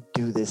 And you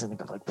do this, and it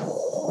goes like.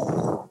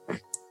 Whoa.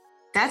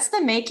 That's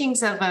the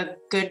makings of a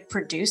good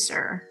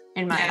producer,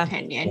 in my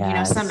opinion.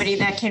 Yes. Somebody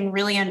that can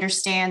really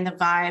understand the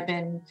vibe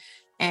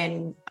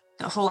and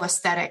the whole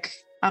aesthetic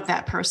of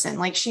that person.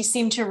 Like, she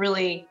seemed to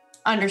really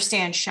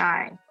understand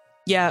Shy.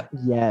 Yeah.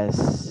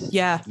 Yes.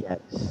 Yeah.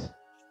 Yes.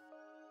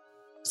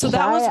 So Shy,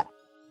 that was.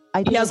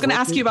 I was going to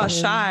ask you about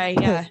him. Shy.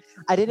 Yeah.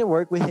 I didn't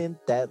work with him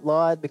that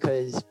lot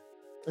because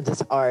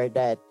this art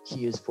that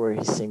he used for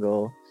his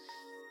single,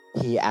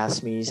 he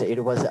asked me, so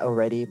it was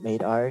already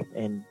made art,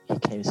 and he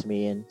came to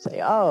me and say,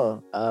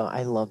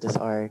 I love this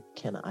art.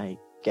 Can I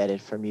get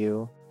it from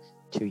you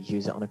to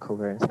use it on a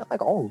cover? And I'm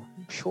like, oh,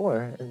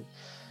 sure. And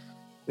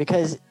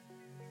because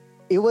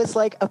it was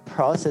like a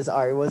process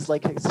art. It was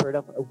like a sort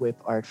of a whip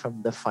art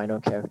from the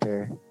final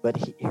character, but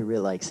he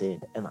really likes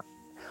it. And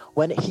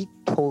when he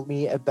told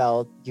me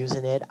about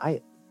using it,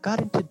 I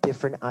got into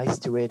different eyes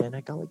to it, and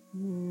I got like,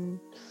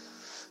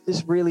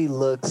 this really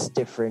looks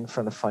different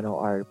from the final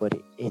art, but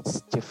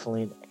it's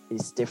different,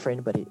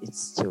 but it's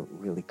still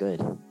really good.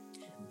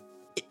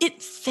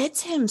 It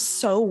fits him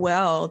so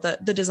well.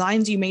 The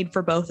designs you made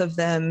for both of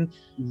them.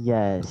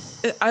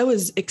 Yes. I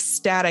was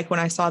ecstatic when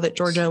I saw that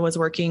Georgia was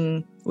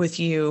working with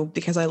you,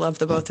 because I love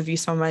the both of you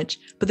so much.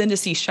 But then to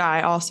see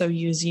Shy also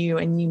use you,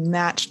 and you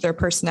matched their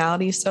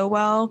personalities so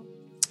well.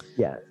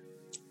 Yeah.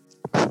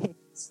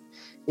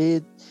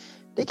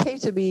 They came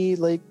to me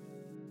like,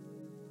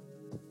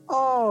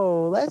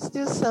 oh, let's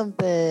do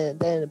something.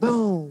 Then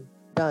boom,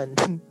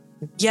 done.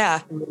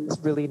 Yeah. It's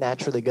really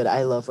naturally good.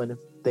 I love when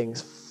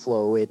things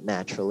flow it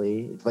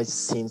naturally. It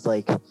seems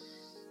like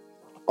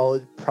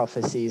all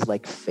prophecies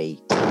like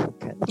fate.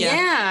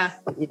 Yeah.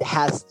 It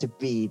has to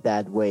be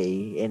that way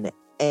in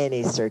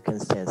any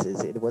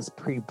circumstances. It was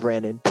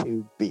pre-Brennan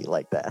to be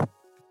like that.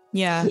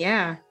 Yeah.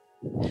 Yeah.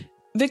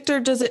 Victor,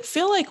 does it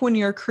feel like when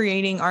you're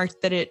creating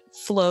art that it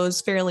flows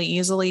fairly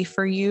easily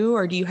for you,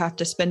 or do you have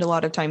to spend a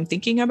lot of time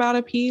thinking about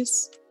a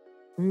piece?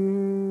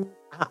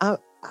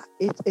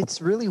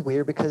 It's really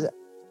weird, because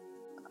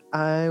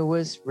I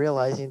was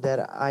realizing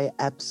that I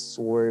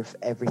absorb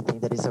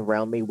everything that is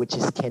around me, which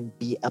can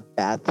be a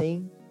bad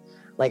thing.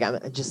 Like,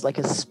 I'm just like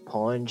a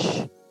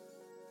sponge.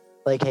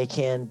 Like, I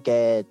can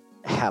get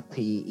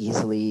happy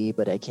easily,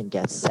 but I can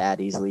get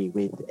sad easily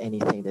with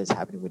anything that's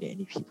happening with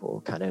any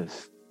people. Kind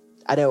of,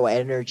 I don't know,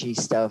 energy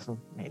stuff,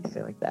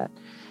 anything like that.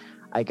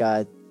 I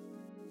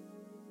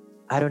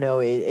I don't know.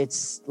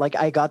 It's like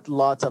I got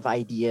lots of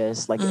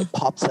ideas. Like it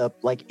pops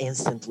up like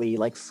instantly,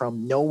 like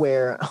from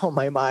nowhere on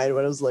my mind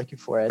when I was looking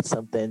for it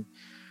something.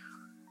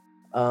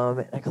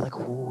 And I go like,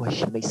 oh, I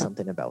should make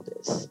something about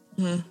this.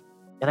 And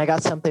I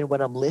got something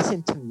when I'm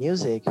listening to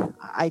music.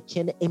 I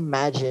can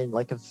imagine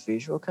like a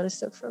visual kind of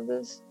stuff from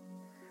this,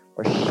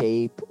 or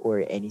shape,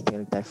 or anything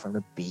like that from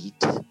a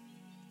beat.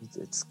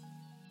 It's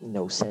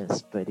no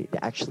sense, but it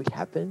actually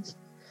happens.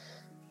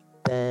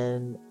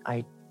 Then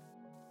I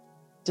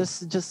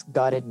just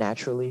got it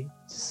naturally,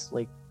 just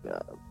like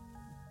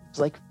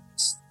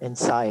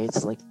inside.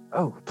 It's like,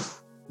 oh,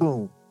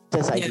 boom,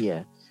 this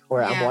idea.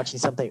 Or I'm watching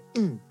something,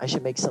 I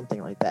should make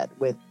something like that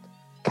with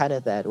kind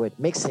of that, with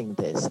mixing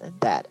this and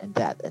that and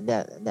that and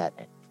that and that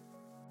and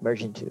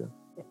merge into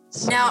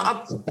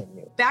now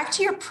back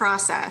to your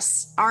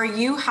process.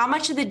 How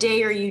much of the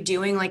day are you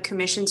doing like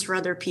commissions for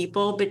other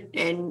people,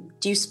 and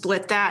do you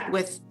split that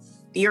with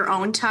your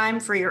own time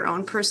for your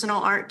own personal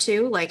art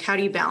too? Like, how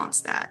do you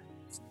balance that?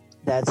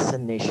 That's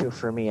an issue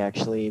for me,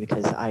 actually,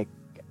 because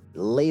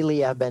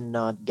lately I've been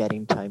not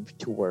getting time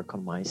to work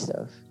on my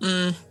stuff.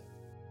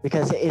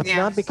 Because it's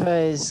not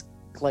because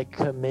like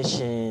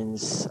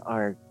commissions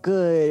are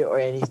good or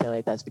anything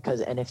like that. It's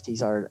because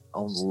NFTs are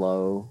on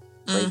low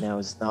right now.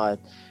 It's not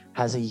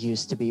as it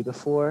used to be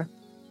before.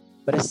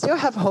 But I still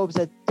have hopes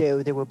that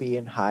they will be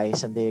in high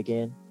someday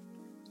again.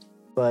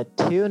 But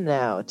till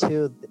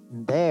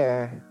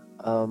there,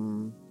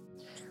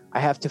 I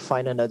have to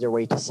find another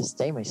way to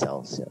sustain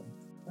myself. So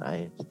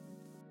I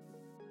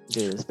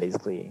do this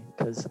basically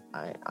because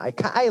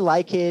I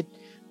like it,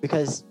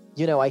 because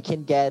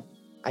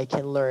I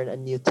can learn a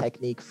new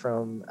technique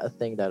from a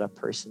thing that a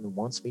person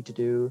wants me to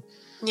do.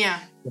 Yeah.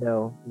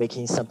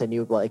 Making something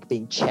new, like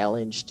being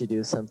challenged to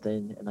do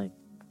something, and I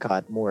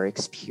got more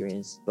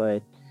experience.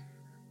 But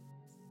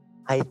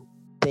I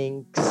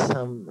think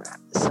some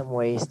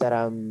ways that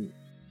I'm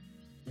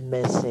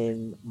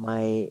missing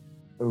my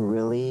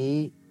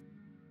really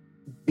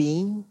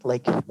being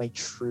like my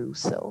true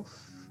self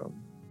from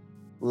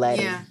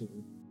letting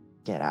him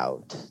get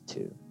out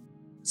too.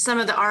 Some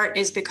of the art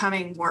is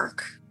becoming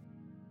work.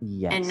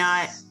 Yes. And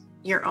not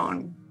your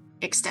own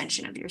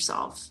extension of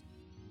yourself.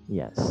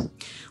 Yes.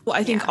 Well,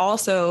 I think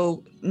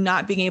also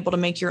not being able to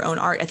make your own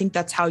art, I think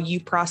that's how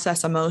you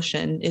process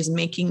emotion, is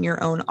making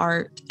your own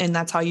art. And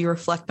that's how you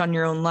reflect on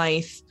your own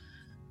life.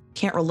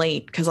 Can't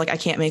relate because like I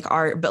can't make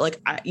art, but like,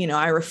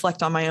 I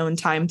reflect on my own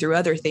time through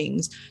other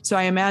things. So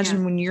I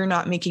imagine when you're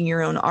not making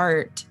your own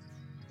art,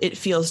 it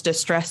feels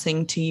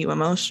distressing to you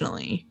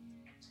emotionally.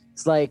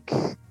 It's like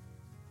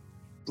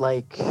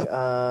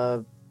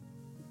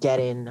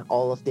getting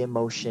all of the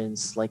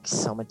emotions, like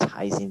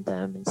somatizing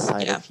them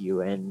inside of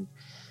you, and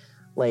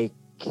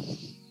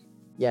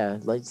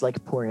it's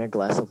like pouring a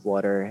glass of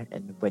water,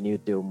 and when you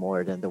do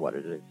more than the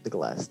water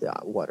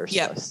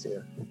starts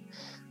to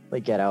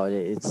like get out.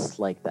 It's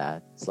like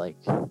that. It's like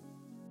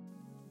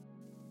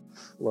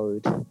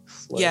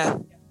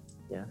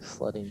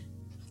flooding.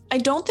 I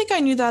don't think I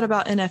knew that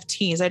about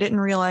NFTs. I didn't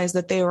realize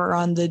that they were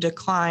on the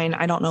decline.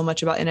 I don't know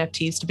much about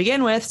NFTs to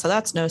begin with, so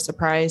that's no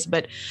surprise.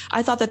 But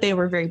I thought that they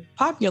were very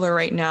popular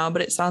right now,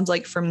 but it sounds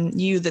like from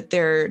you that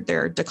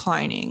they're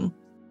declining.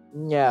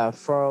 Yeah,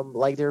 from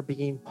like they're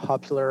being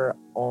popular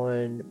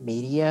on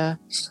media,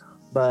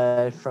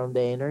 but from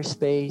the inner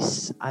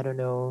space, I don't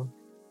know.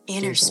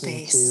 Inner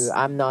space.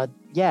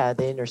 The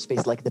inner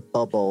space, like the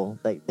bubble,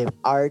 like the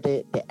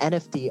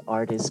NFT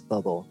artist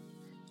bubble.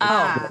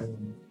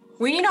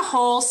 We need a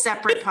whole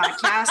separate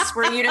podcast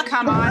for you to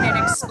come on and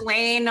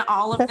explain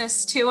all of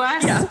this to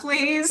us,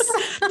 please.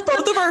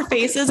 Both of our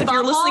faces, if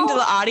you're listening to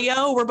the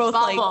audio, we're both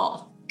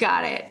bubble.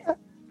 Got it.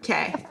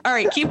 Okay. All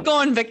right, keep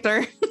going,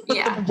 Victor.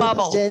 Yeah.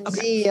 Bubble. Gen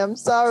Z, I'm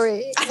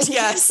sorry.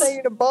 Yes.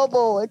 Saying the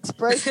bubble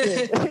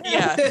expression.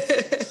 Yeah.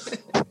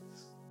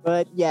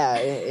 But yeah,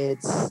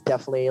 it's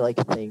definitely like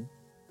a thing.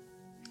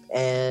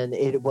 And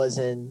it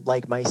wasn't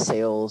like my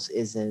sales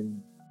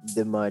isn't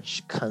the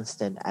much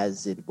constant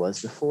as it was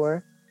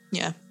before.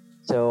 Yeah.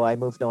 So I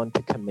moved on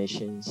to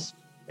commissions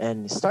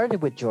and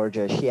started with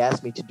Georgia. She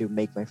asked me to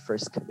make my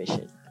first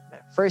commission.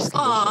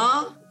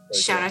 Aww.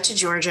 Shout out to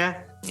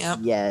Georgia. Yep.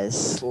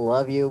 Yes.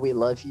 Love you. We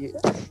love you.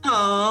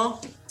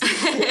 Aww.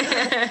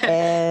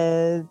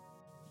 And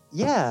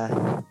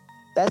yeah,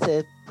 that's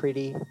it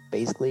pretty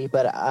basically.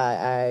 But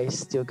I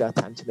still got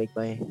time to make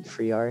my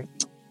free art.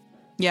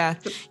 Yeah.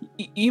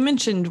 You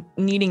mentioned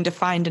needing to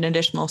find an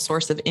additional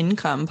source of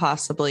income,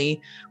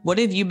 possibly. What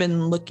have you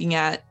been looking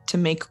at to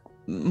make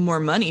more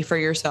money for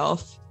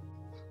yourself?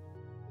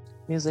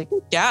 Music.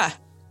 Yeah.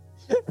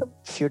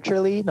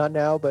 Futurely, not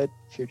now, but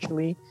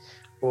futurely.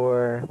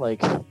 Or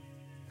like,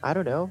 I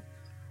don't know.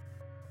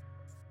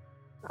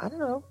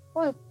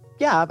 What?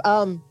 Yeah.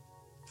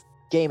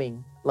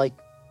 Gaming, like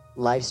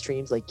live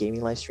streams, like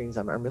gaming live streams.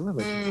 I'm really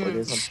looking for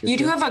this. You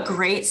do have a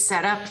great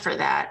setup for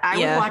that. I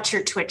would watch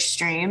your Twitch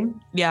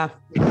stream. Yeah.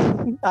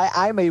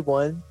 I made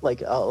one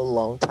like a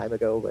long time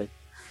ago, but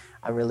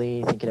I'm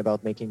really thinking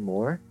about making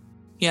more.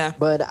 Yeah.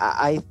 But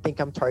I think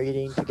I'm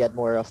targeting to get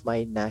more of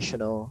my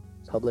national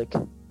public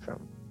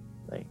from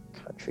like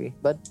country.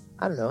 But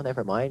I don't know,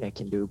 never mind. I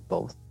can do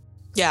both.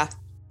 Yeah.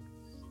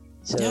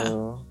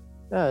 So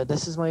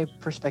this is my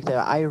perspective.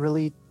 I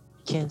really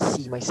can't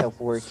see myself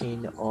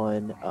working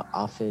on an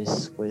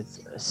office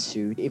with a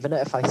suit. Even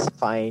if I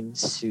find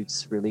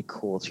suits really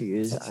cool to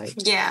use, I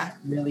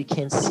really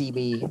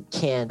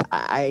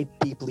I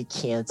deeply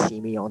can't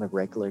see me on a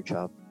regular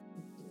job.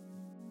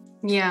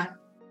 Yeah.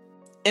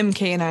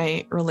 MK and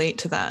I relate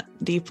to that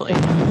deeply.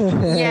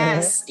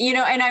 Yes. You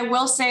know, and I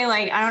will say,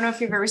 like, I don't know if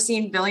you've ever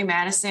seen Billy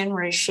Madison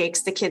where he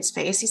shakes the kid's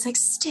face. He's like,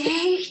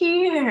 stay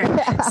here.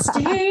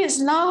 Stay as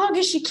long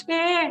as you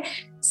can.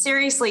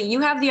 Seriously, you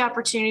have the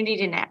opportunity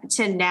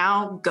to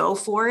now go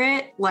for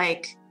it.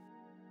 Like,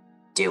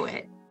 do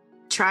it.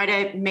 Try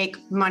to make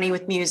money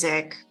with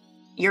music,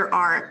 your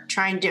art,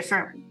 trying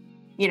different,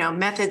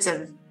 methods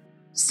of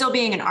still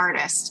being an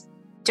artist.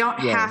 Don't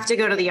have to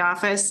go to the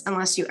office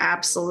unless you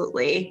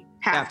absolutely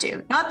have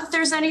to. Not that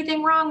there's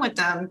anything wrong with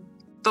them,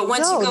 but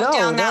once you go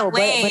down that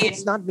lane, but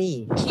it's not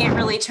me. You can't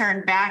really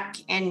turn back,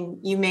 and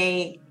you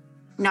may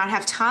not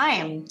have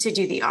time to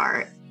do the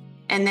art.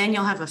 And then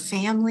you'll have a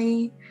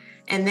family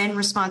and then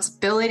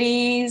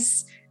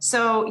responsibilities.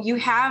 So you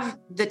have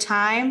the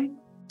time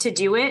to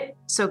do it.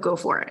 So go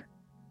for it.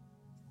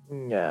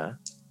 Yeah.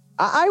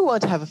 I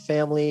want to have a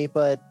family,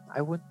 but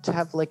I would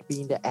have like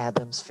being the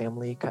Addams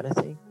family kind of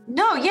thing.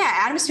 No, yeah.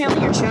 Addams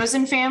family, your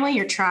chosen family,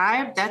 your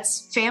tribe.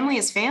 That's family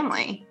is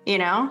family,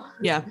 Yeah.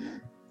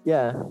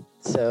 Yeah.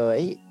 So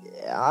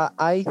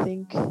I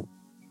think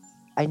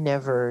I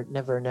never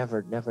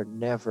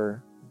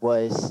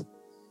was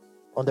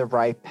on the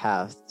right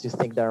path to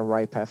think that I'm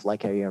right path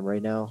like I am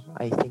right now.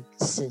 I think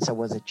since I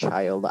was a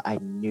child, I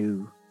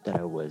knew that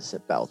I was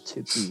about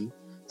to be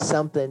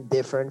something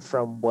different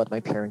from what my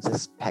parents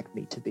expect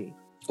me to be.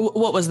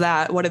 What was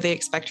that? What did they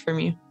expect from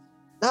you?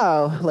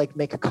 Oh, like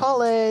make a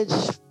college.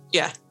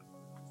 Yeah.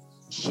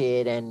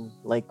 Shit, and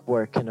like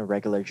work in a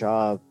regular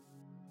job.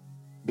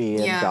 Be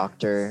a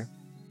doctor.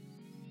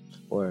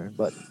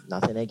 But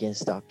nothing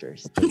against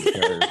doctors.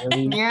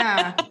 Really,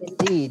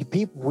 indeed,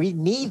 we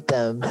need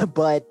them,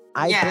 but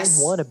I don't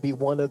want to be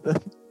one of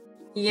them.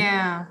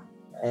 Yeah.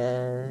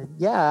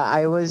 And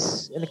I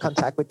was in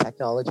contact with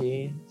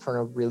technology from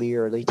a really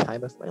early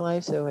time of my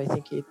life, so I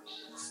think it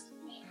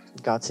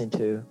got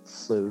into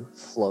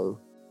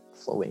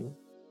flowing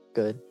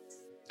good.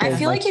 I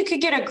feel like you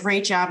could get a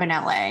great job in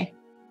LA,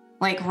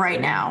 like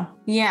right now.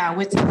 Yeah,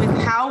 with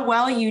how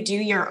well you do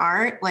your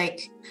art,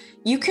 like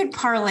you could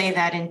parlay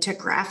that into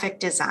graphic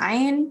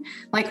design,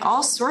 like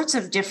all sorts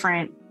of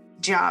different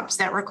jobs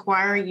that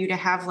require you to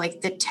have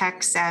like the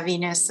tech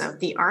savviness of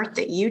the art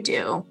that you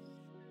do.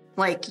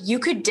 Like you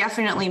could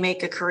definitely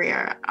make a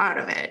career out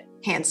of it,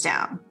 hands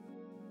down.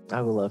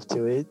 I would love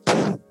to it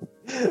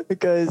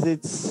because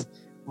it's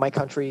my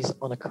country's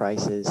on a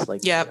crisis.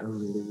 Like,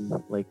 really,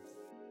 like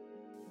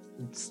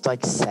it's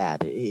like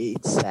sad.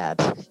 It's sad.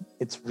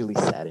 It's really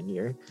sad in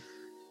here.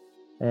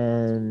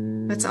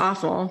 And that's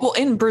awful. Well,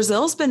 and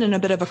Brazil's been in a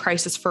bit of a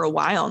crisis for a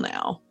while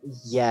now.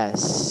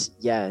 Yes,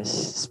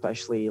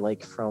 especially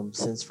like from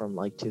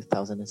like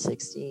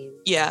 2016.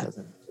 Yeah.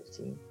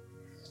 2015.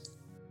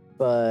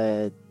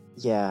 But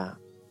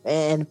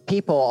and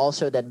people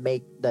also that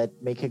make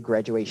a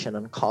graduation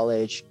on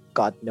college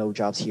got no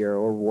jobs here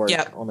or work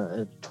on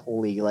a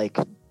totally like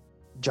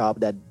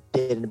job that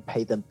didn't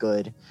pay them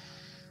good.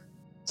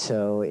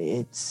 So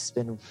it's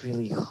been a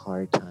really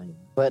hard time.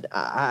 But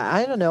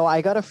I don't know.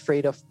 I got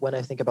afraid of when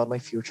I think about my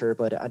future,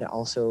 but I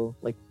also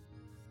like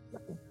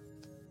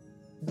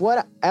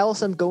what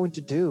else I'm going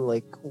to do.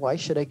 Like, why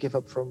should I give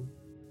up from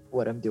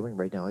what I'm doing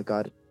right now? I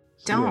got it.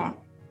 Don't.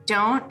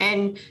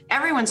 And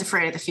everyone's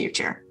afraid of the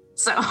future.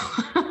 So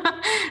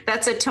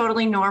that's a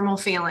totally normal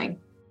feeling.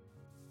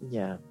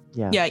 Yeah.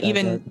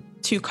 Even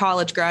two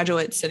college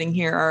graduates sitting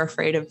here are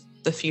afraid of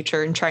the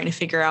future and trying to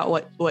figure out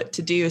what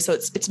to do. So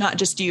it's not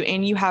just you,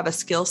 and you have a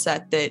skill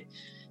set that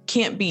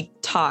can't be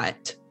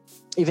taught.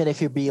 Even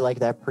if you be like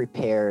that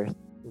prepared,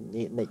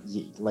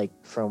 like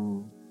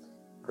from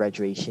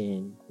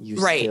graduation, you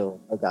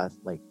still got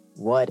like,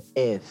 what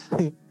if?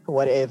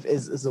 What if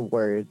is a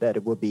word that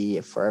it would be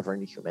forever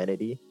in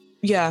humanity.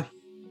 Yeah.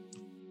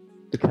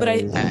 But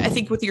I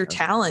think with your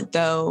talent,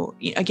 though,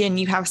 again,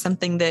 you have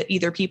something that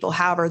either people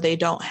have or they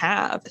don't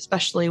have,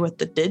 especially with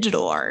the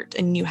digital art,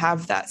 and you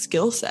have that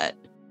skill set.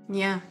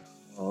 Yeah.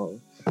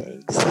 Oh,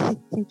 thanks. Thank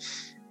you.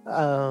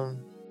 I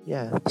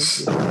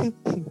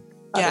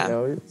don't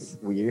know, it's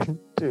weird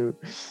to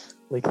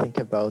like think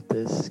about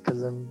this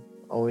because I'm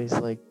always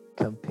like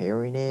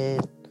comparing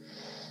it.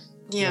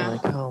 Yeah.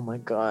 Like, oh my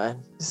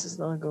God, this is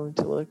not going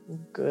to look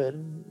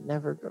good.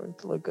 Never going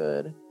to look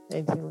good.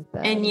 Anything like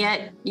that. And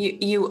yet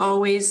you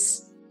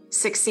always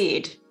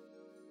succeed.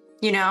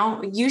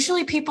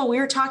 Usually we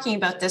were talking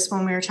about this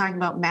when we were talking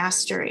about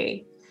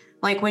mastery.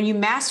 Like when you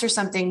master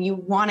something, you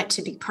want it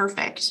to be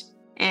perfect.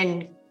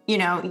 And,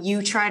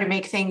 you try to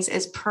make things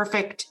as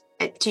perfect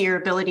to your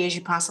ability as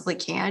you possibly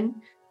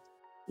can.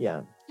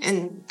 Yeah.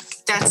 And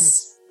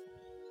that's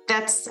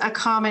a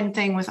common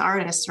thing with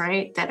artists,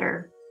 right? That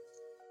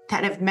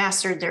have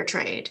mastered their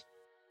trade.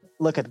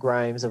 look at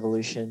Grimes'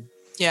 evolution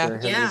for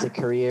her music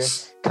career.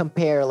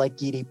 Compare like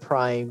Giddy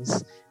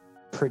Prime's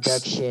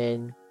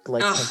production,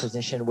 like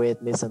composition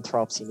with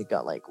Misanthropes, and you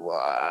got like,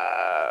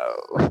 wow.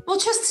 Well,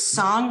 just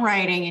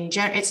songwriting in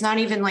general. It's not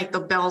even like the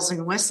bells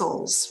and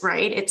whistles,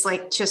 right? It's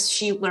like just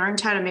she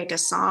learned how to make a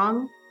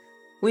song.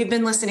 We've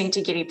been listening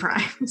to Giddy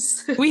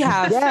Primes. We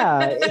have. Yeah,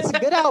 it's a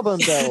good album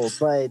though,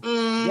 but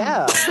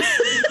yeah.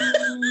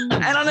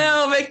 I don't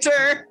know,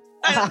 Victor.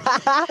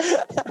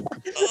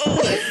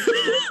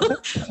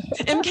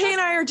 MK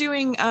and I are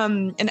doing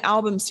an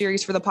album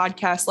series for the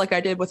podcast, like I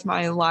did with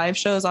my live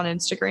shows on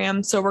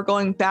Instagram. So we're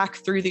going back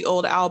through the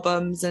old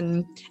albums.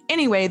 And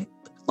anyway,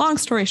 long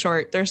story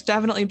short, there's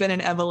definitely been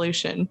an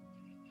evolution.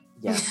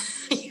 Yeah.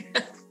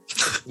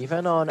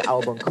 Even on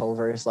album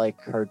covers, like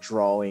her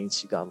drawings,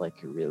 she got like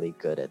really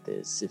good at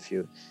this. If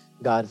you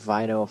got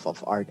vinyl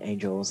of Art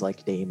Angels,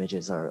 like the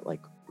images are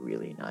like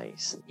really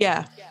nice.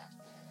 Yeah.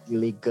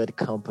 Really good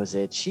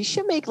composite. She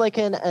should make like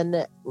a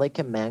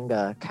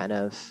manga kind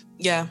of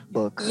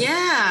book.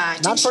 Yeah.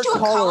 Not Did she do a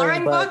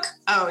coloring book?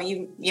 Oh,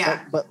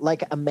 but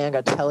like a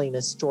manga telling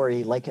a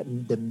story, like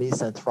the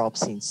Misanthrope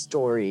scene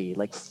story,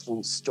 like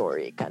full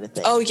story kind of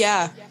thing. Oh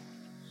yeah.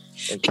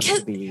 It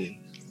could be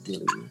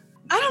really.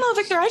 I don't know,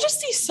 Victor. I just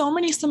see so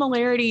many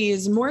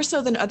similarities, more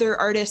so than other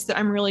artists that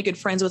I'm really good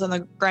friends with in the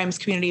Grimes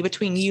community,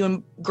 between you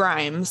and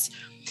Grimes,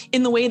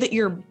 in the way that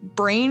your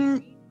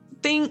brain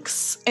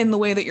thinks and the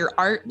way that your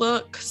art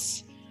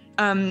looks,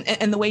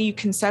 and the way you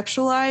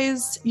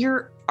conceptualize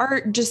your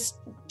art just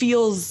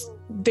feels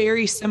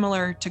very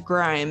similar to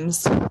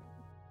Grimes.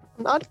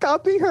 Not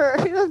copy her.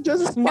 I'm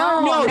just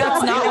no,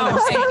 that's not what I'm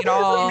saying at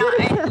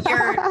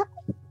all.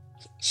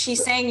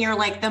 She's saying you're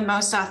like the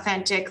most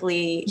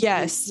authentically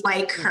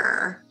like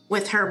her,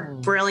 with her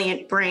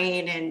brilliant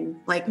brain and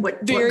like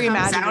what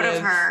comes out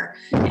of her.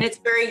 And it's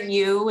very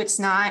you. It's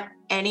not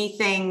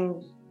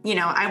anything,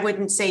 I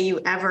wouldn't say you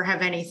ever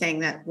have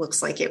anything that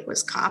looks like it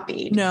was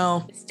copied.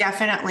 No. It's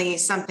definitely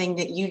something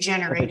that you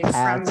generated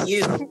from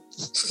you.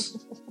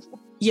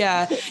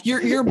 Yeah.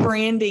 Your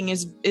branding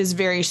is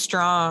very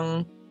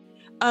strong.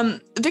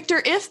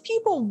 Victor, if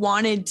people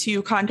wanted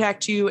to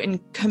contact you and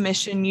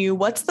commission you,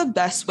 what's the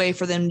best way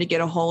for them to get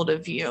a hold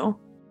of you?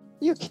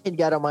 You can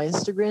get on my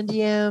Instagram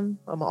DM.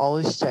 I'm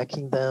always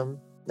checking them.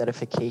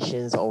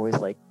 Notifications always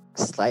like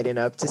sliding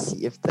up to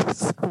see if there's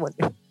someone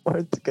who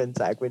wants to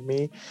contact with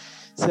me.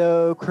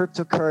 So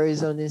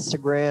Cryptoquariux on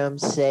Instagram,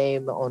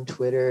 same on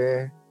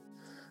Twitter.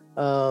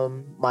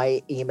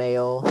 My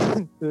email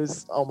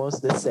is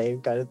almost the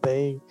same kind of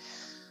thing.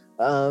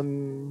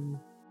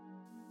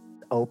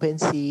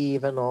 OpenSea,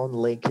 even on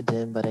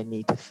LinkedIn, but I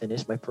need to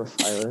finish my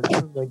profile.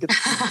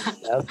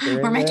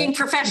 We're making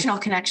professional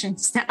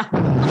connections now.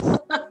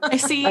 I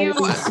see you.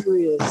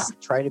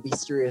 Trying to be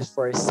serious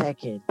for a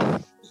second.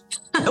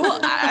 Well,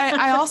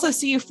 I also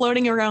see you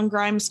floating around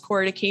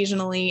Grimescord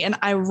occasionally, and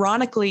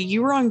ironically,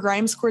 you were on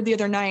Grimescord the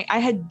other night. I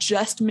had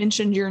just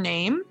mentioned your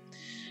name,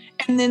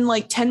 and then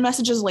like 10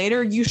 messages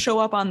later, you show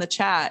up on the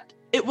chat.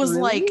 It was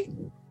like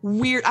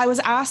weird. I was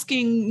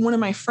asking one of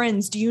my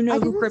friends, do you know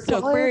who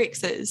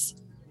Cryptoquariux is?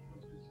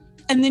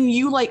 And then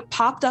you like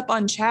popped up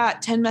on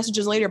chat 10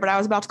 messages later, but I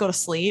was about to go to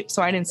sleep,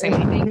 so I didn't say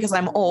anything because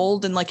I'm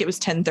old and like it was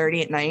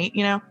 10:30 at night,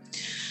 Yeah.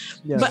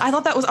 But I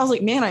thought I was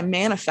like, man, I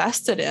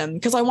manifested him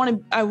because I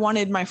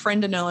wanted my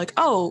friend to know, like,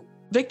 oh,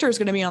 Victor's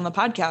going to be on the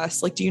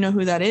podcast. Like, do you know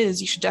who that is?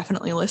 You should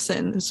definitely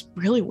listen. It's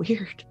really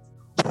weird.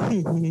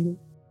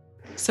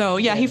 So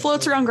yeah, he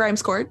floats around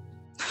Grimescord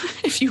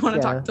if you want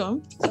to talk to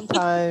him.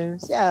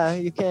 Sometimes,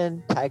 you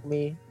can tag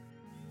me.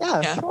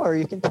 Yeah, sure,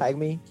 you can tag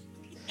me.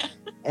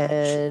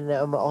 And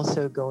I'm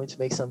also going to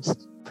make some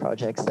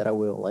projects that I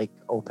will like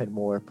open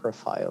more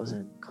profiles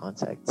and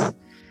contacts.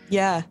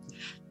 Yeah,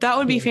 that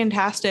would be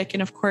fantastic.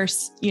 And of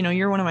course,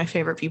 you're one of my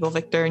favorite people,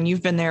 Victor, and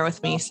you've been there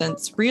with me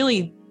since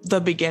really the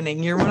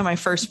beginning. You're one of my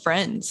first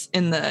friends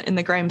in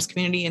the Grimes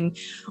community. And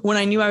when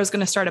I knew I was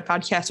going to start a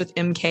podcast with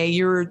MK,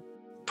 you were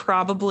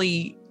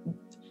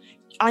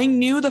I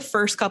knew the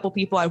first couple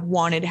people I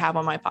wanted to have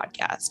on my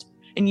podcast.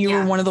 And you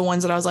were one of the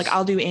ones that I was like,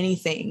 I'll do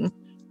anything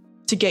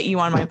to get you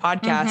on my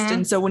podcast. Mm-hmm.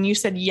 And so when you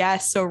said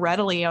yes so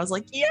readily, I was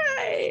like,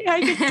 yay, I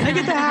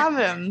get to have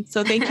him.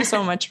 So thank you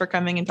so much for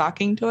coming and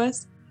talking to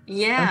us.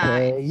 Yeah.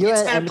 Okay. You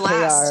and MK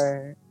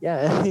are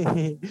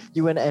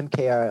you and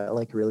MK are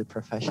like really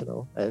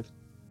professional. I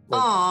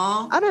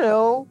don't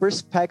know,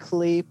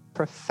 respectfully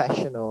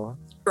professional.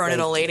 Grown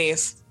adult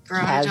ladies.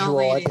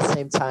 Casual at the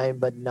same time,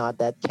 but not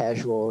that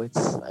casual.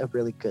 It's a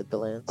really good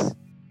balance.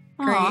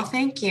 Oh,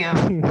 thank you.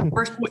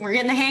 We're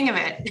getting the hang of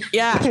it.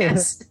 Yeah.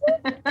 Yes.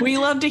 We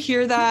love to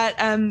hear that.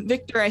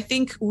 Victor, I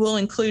think we'll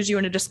include you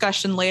in a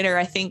discussion later.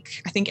 I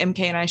think MK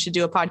and I should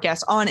do a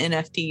podcast on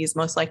NFTs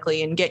most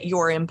likely and get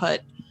your input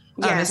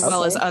as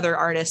well as other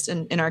artists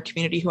in our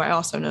community who I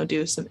also know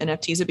do some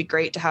NFTs. It'd be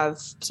great to have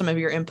some of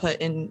your input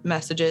in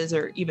messages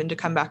or even to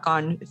come back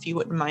on if you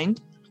wouldn't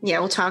mind. Yeah,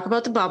 we'll talk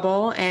about the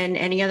bubble and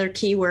any other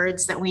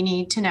keywords that we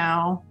need to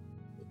know.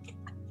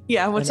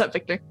 Yeah, what's up,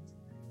 Victor?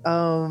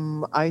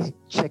 I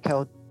check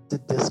out the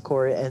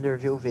Discord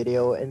interview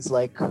video, and it's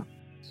like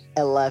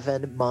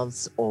 11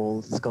 months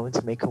old. It's going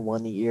to make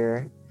 1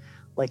 year.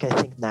 Like, I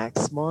think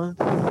next month,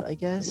 I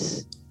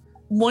guess.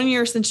 1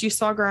 year since you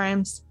saw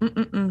Grimes.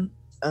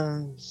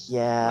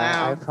 Yeah,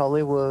 Wow. I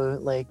probably will,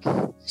 like,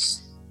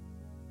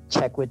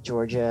 check with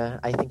Georgia.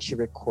 I think she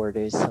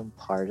recorded some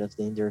part of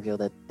the interview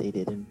that they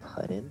didn't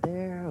put in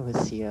there. We'll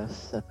see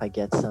if I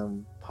get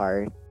some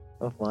part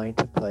of mine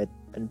to put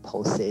and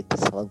post it to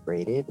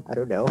celebrate it. I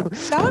don't know.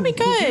 That would be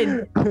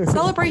good.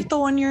 Celebrate the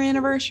 1 year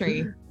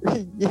anniversary.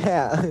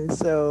 Yeah,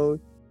 so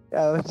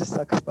I was just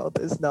talking about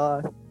this,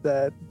 not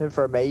that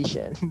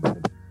information.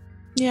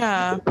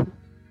 Yeah.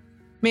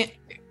 Man,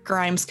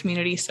 Grimes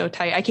community is so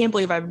tight. I can't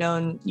believe I've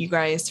known you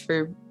guys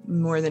for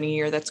more than a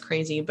year. That's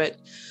crazy. But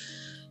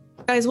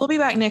guys, we'll be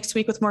back next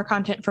week with more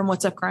content from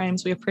What's Up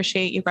Grimes. We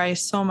appreciate you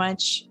guys so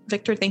much.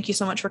 Victor, thank you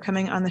so much for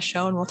coming on the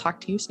show, and we'll talk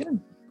to you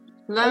soon.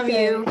 Love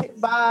you.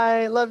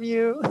 Bye. Love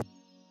you.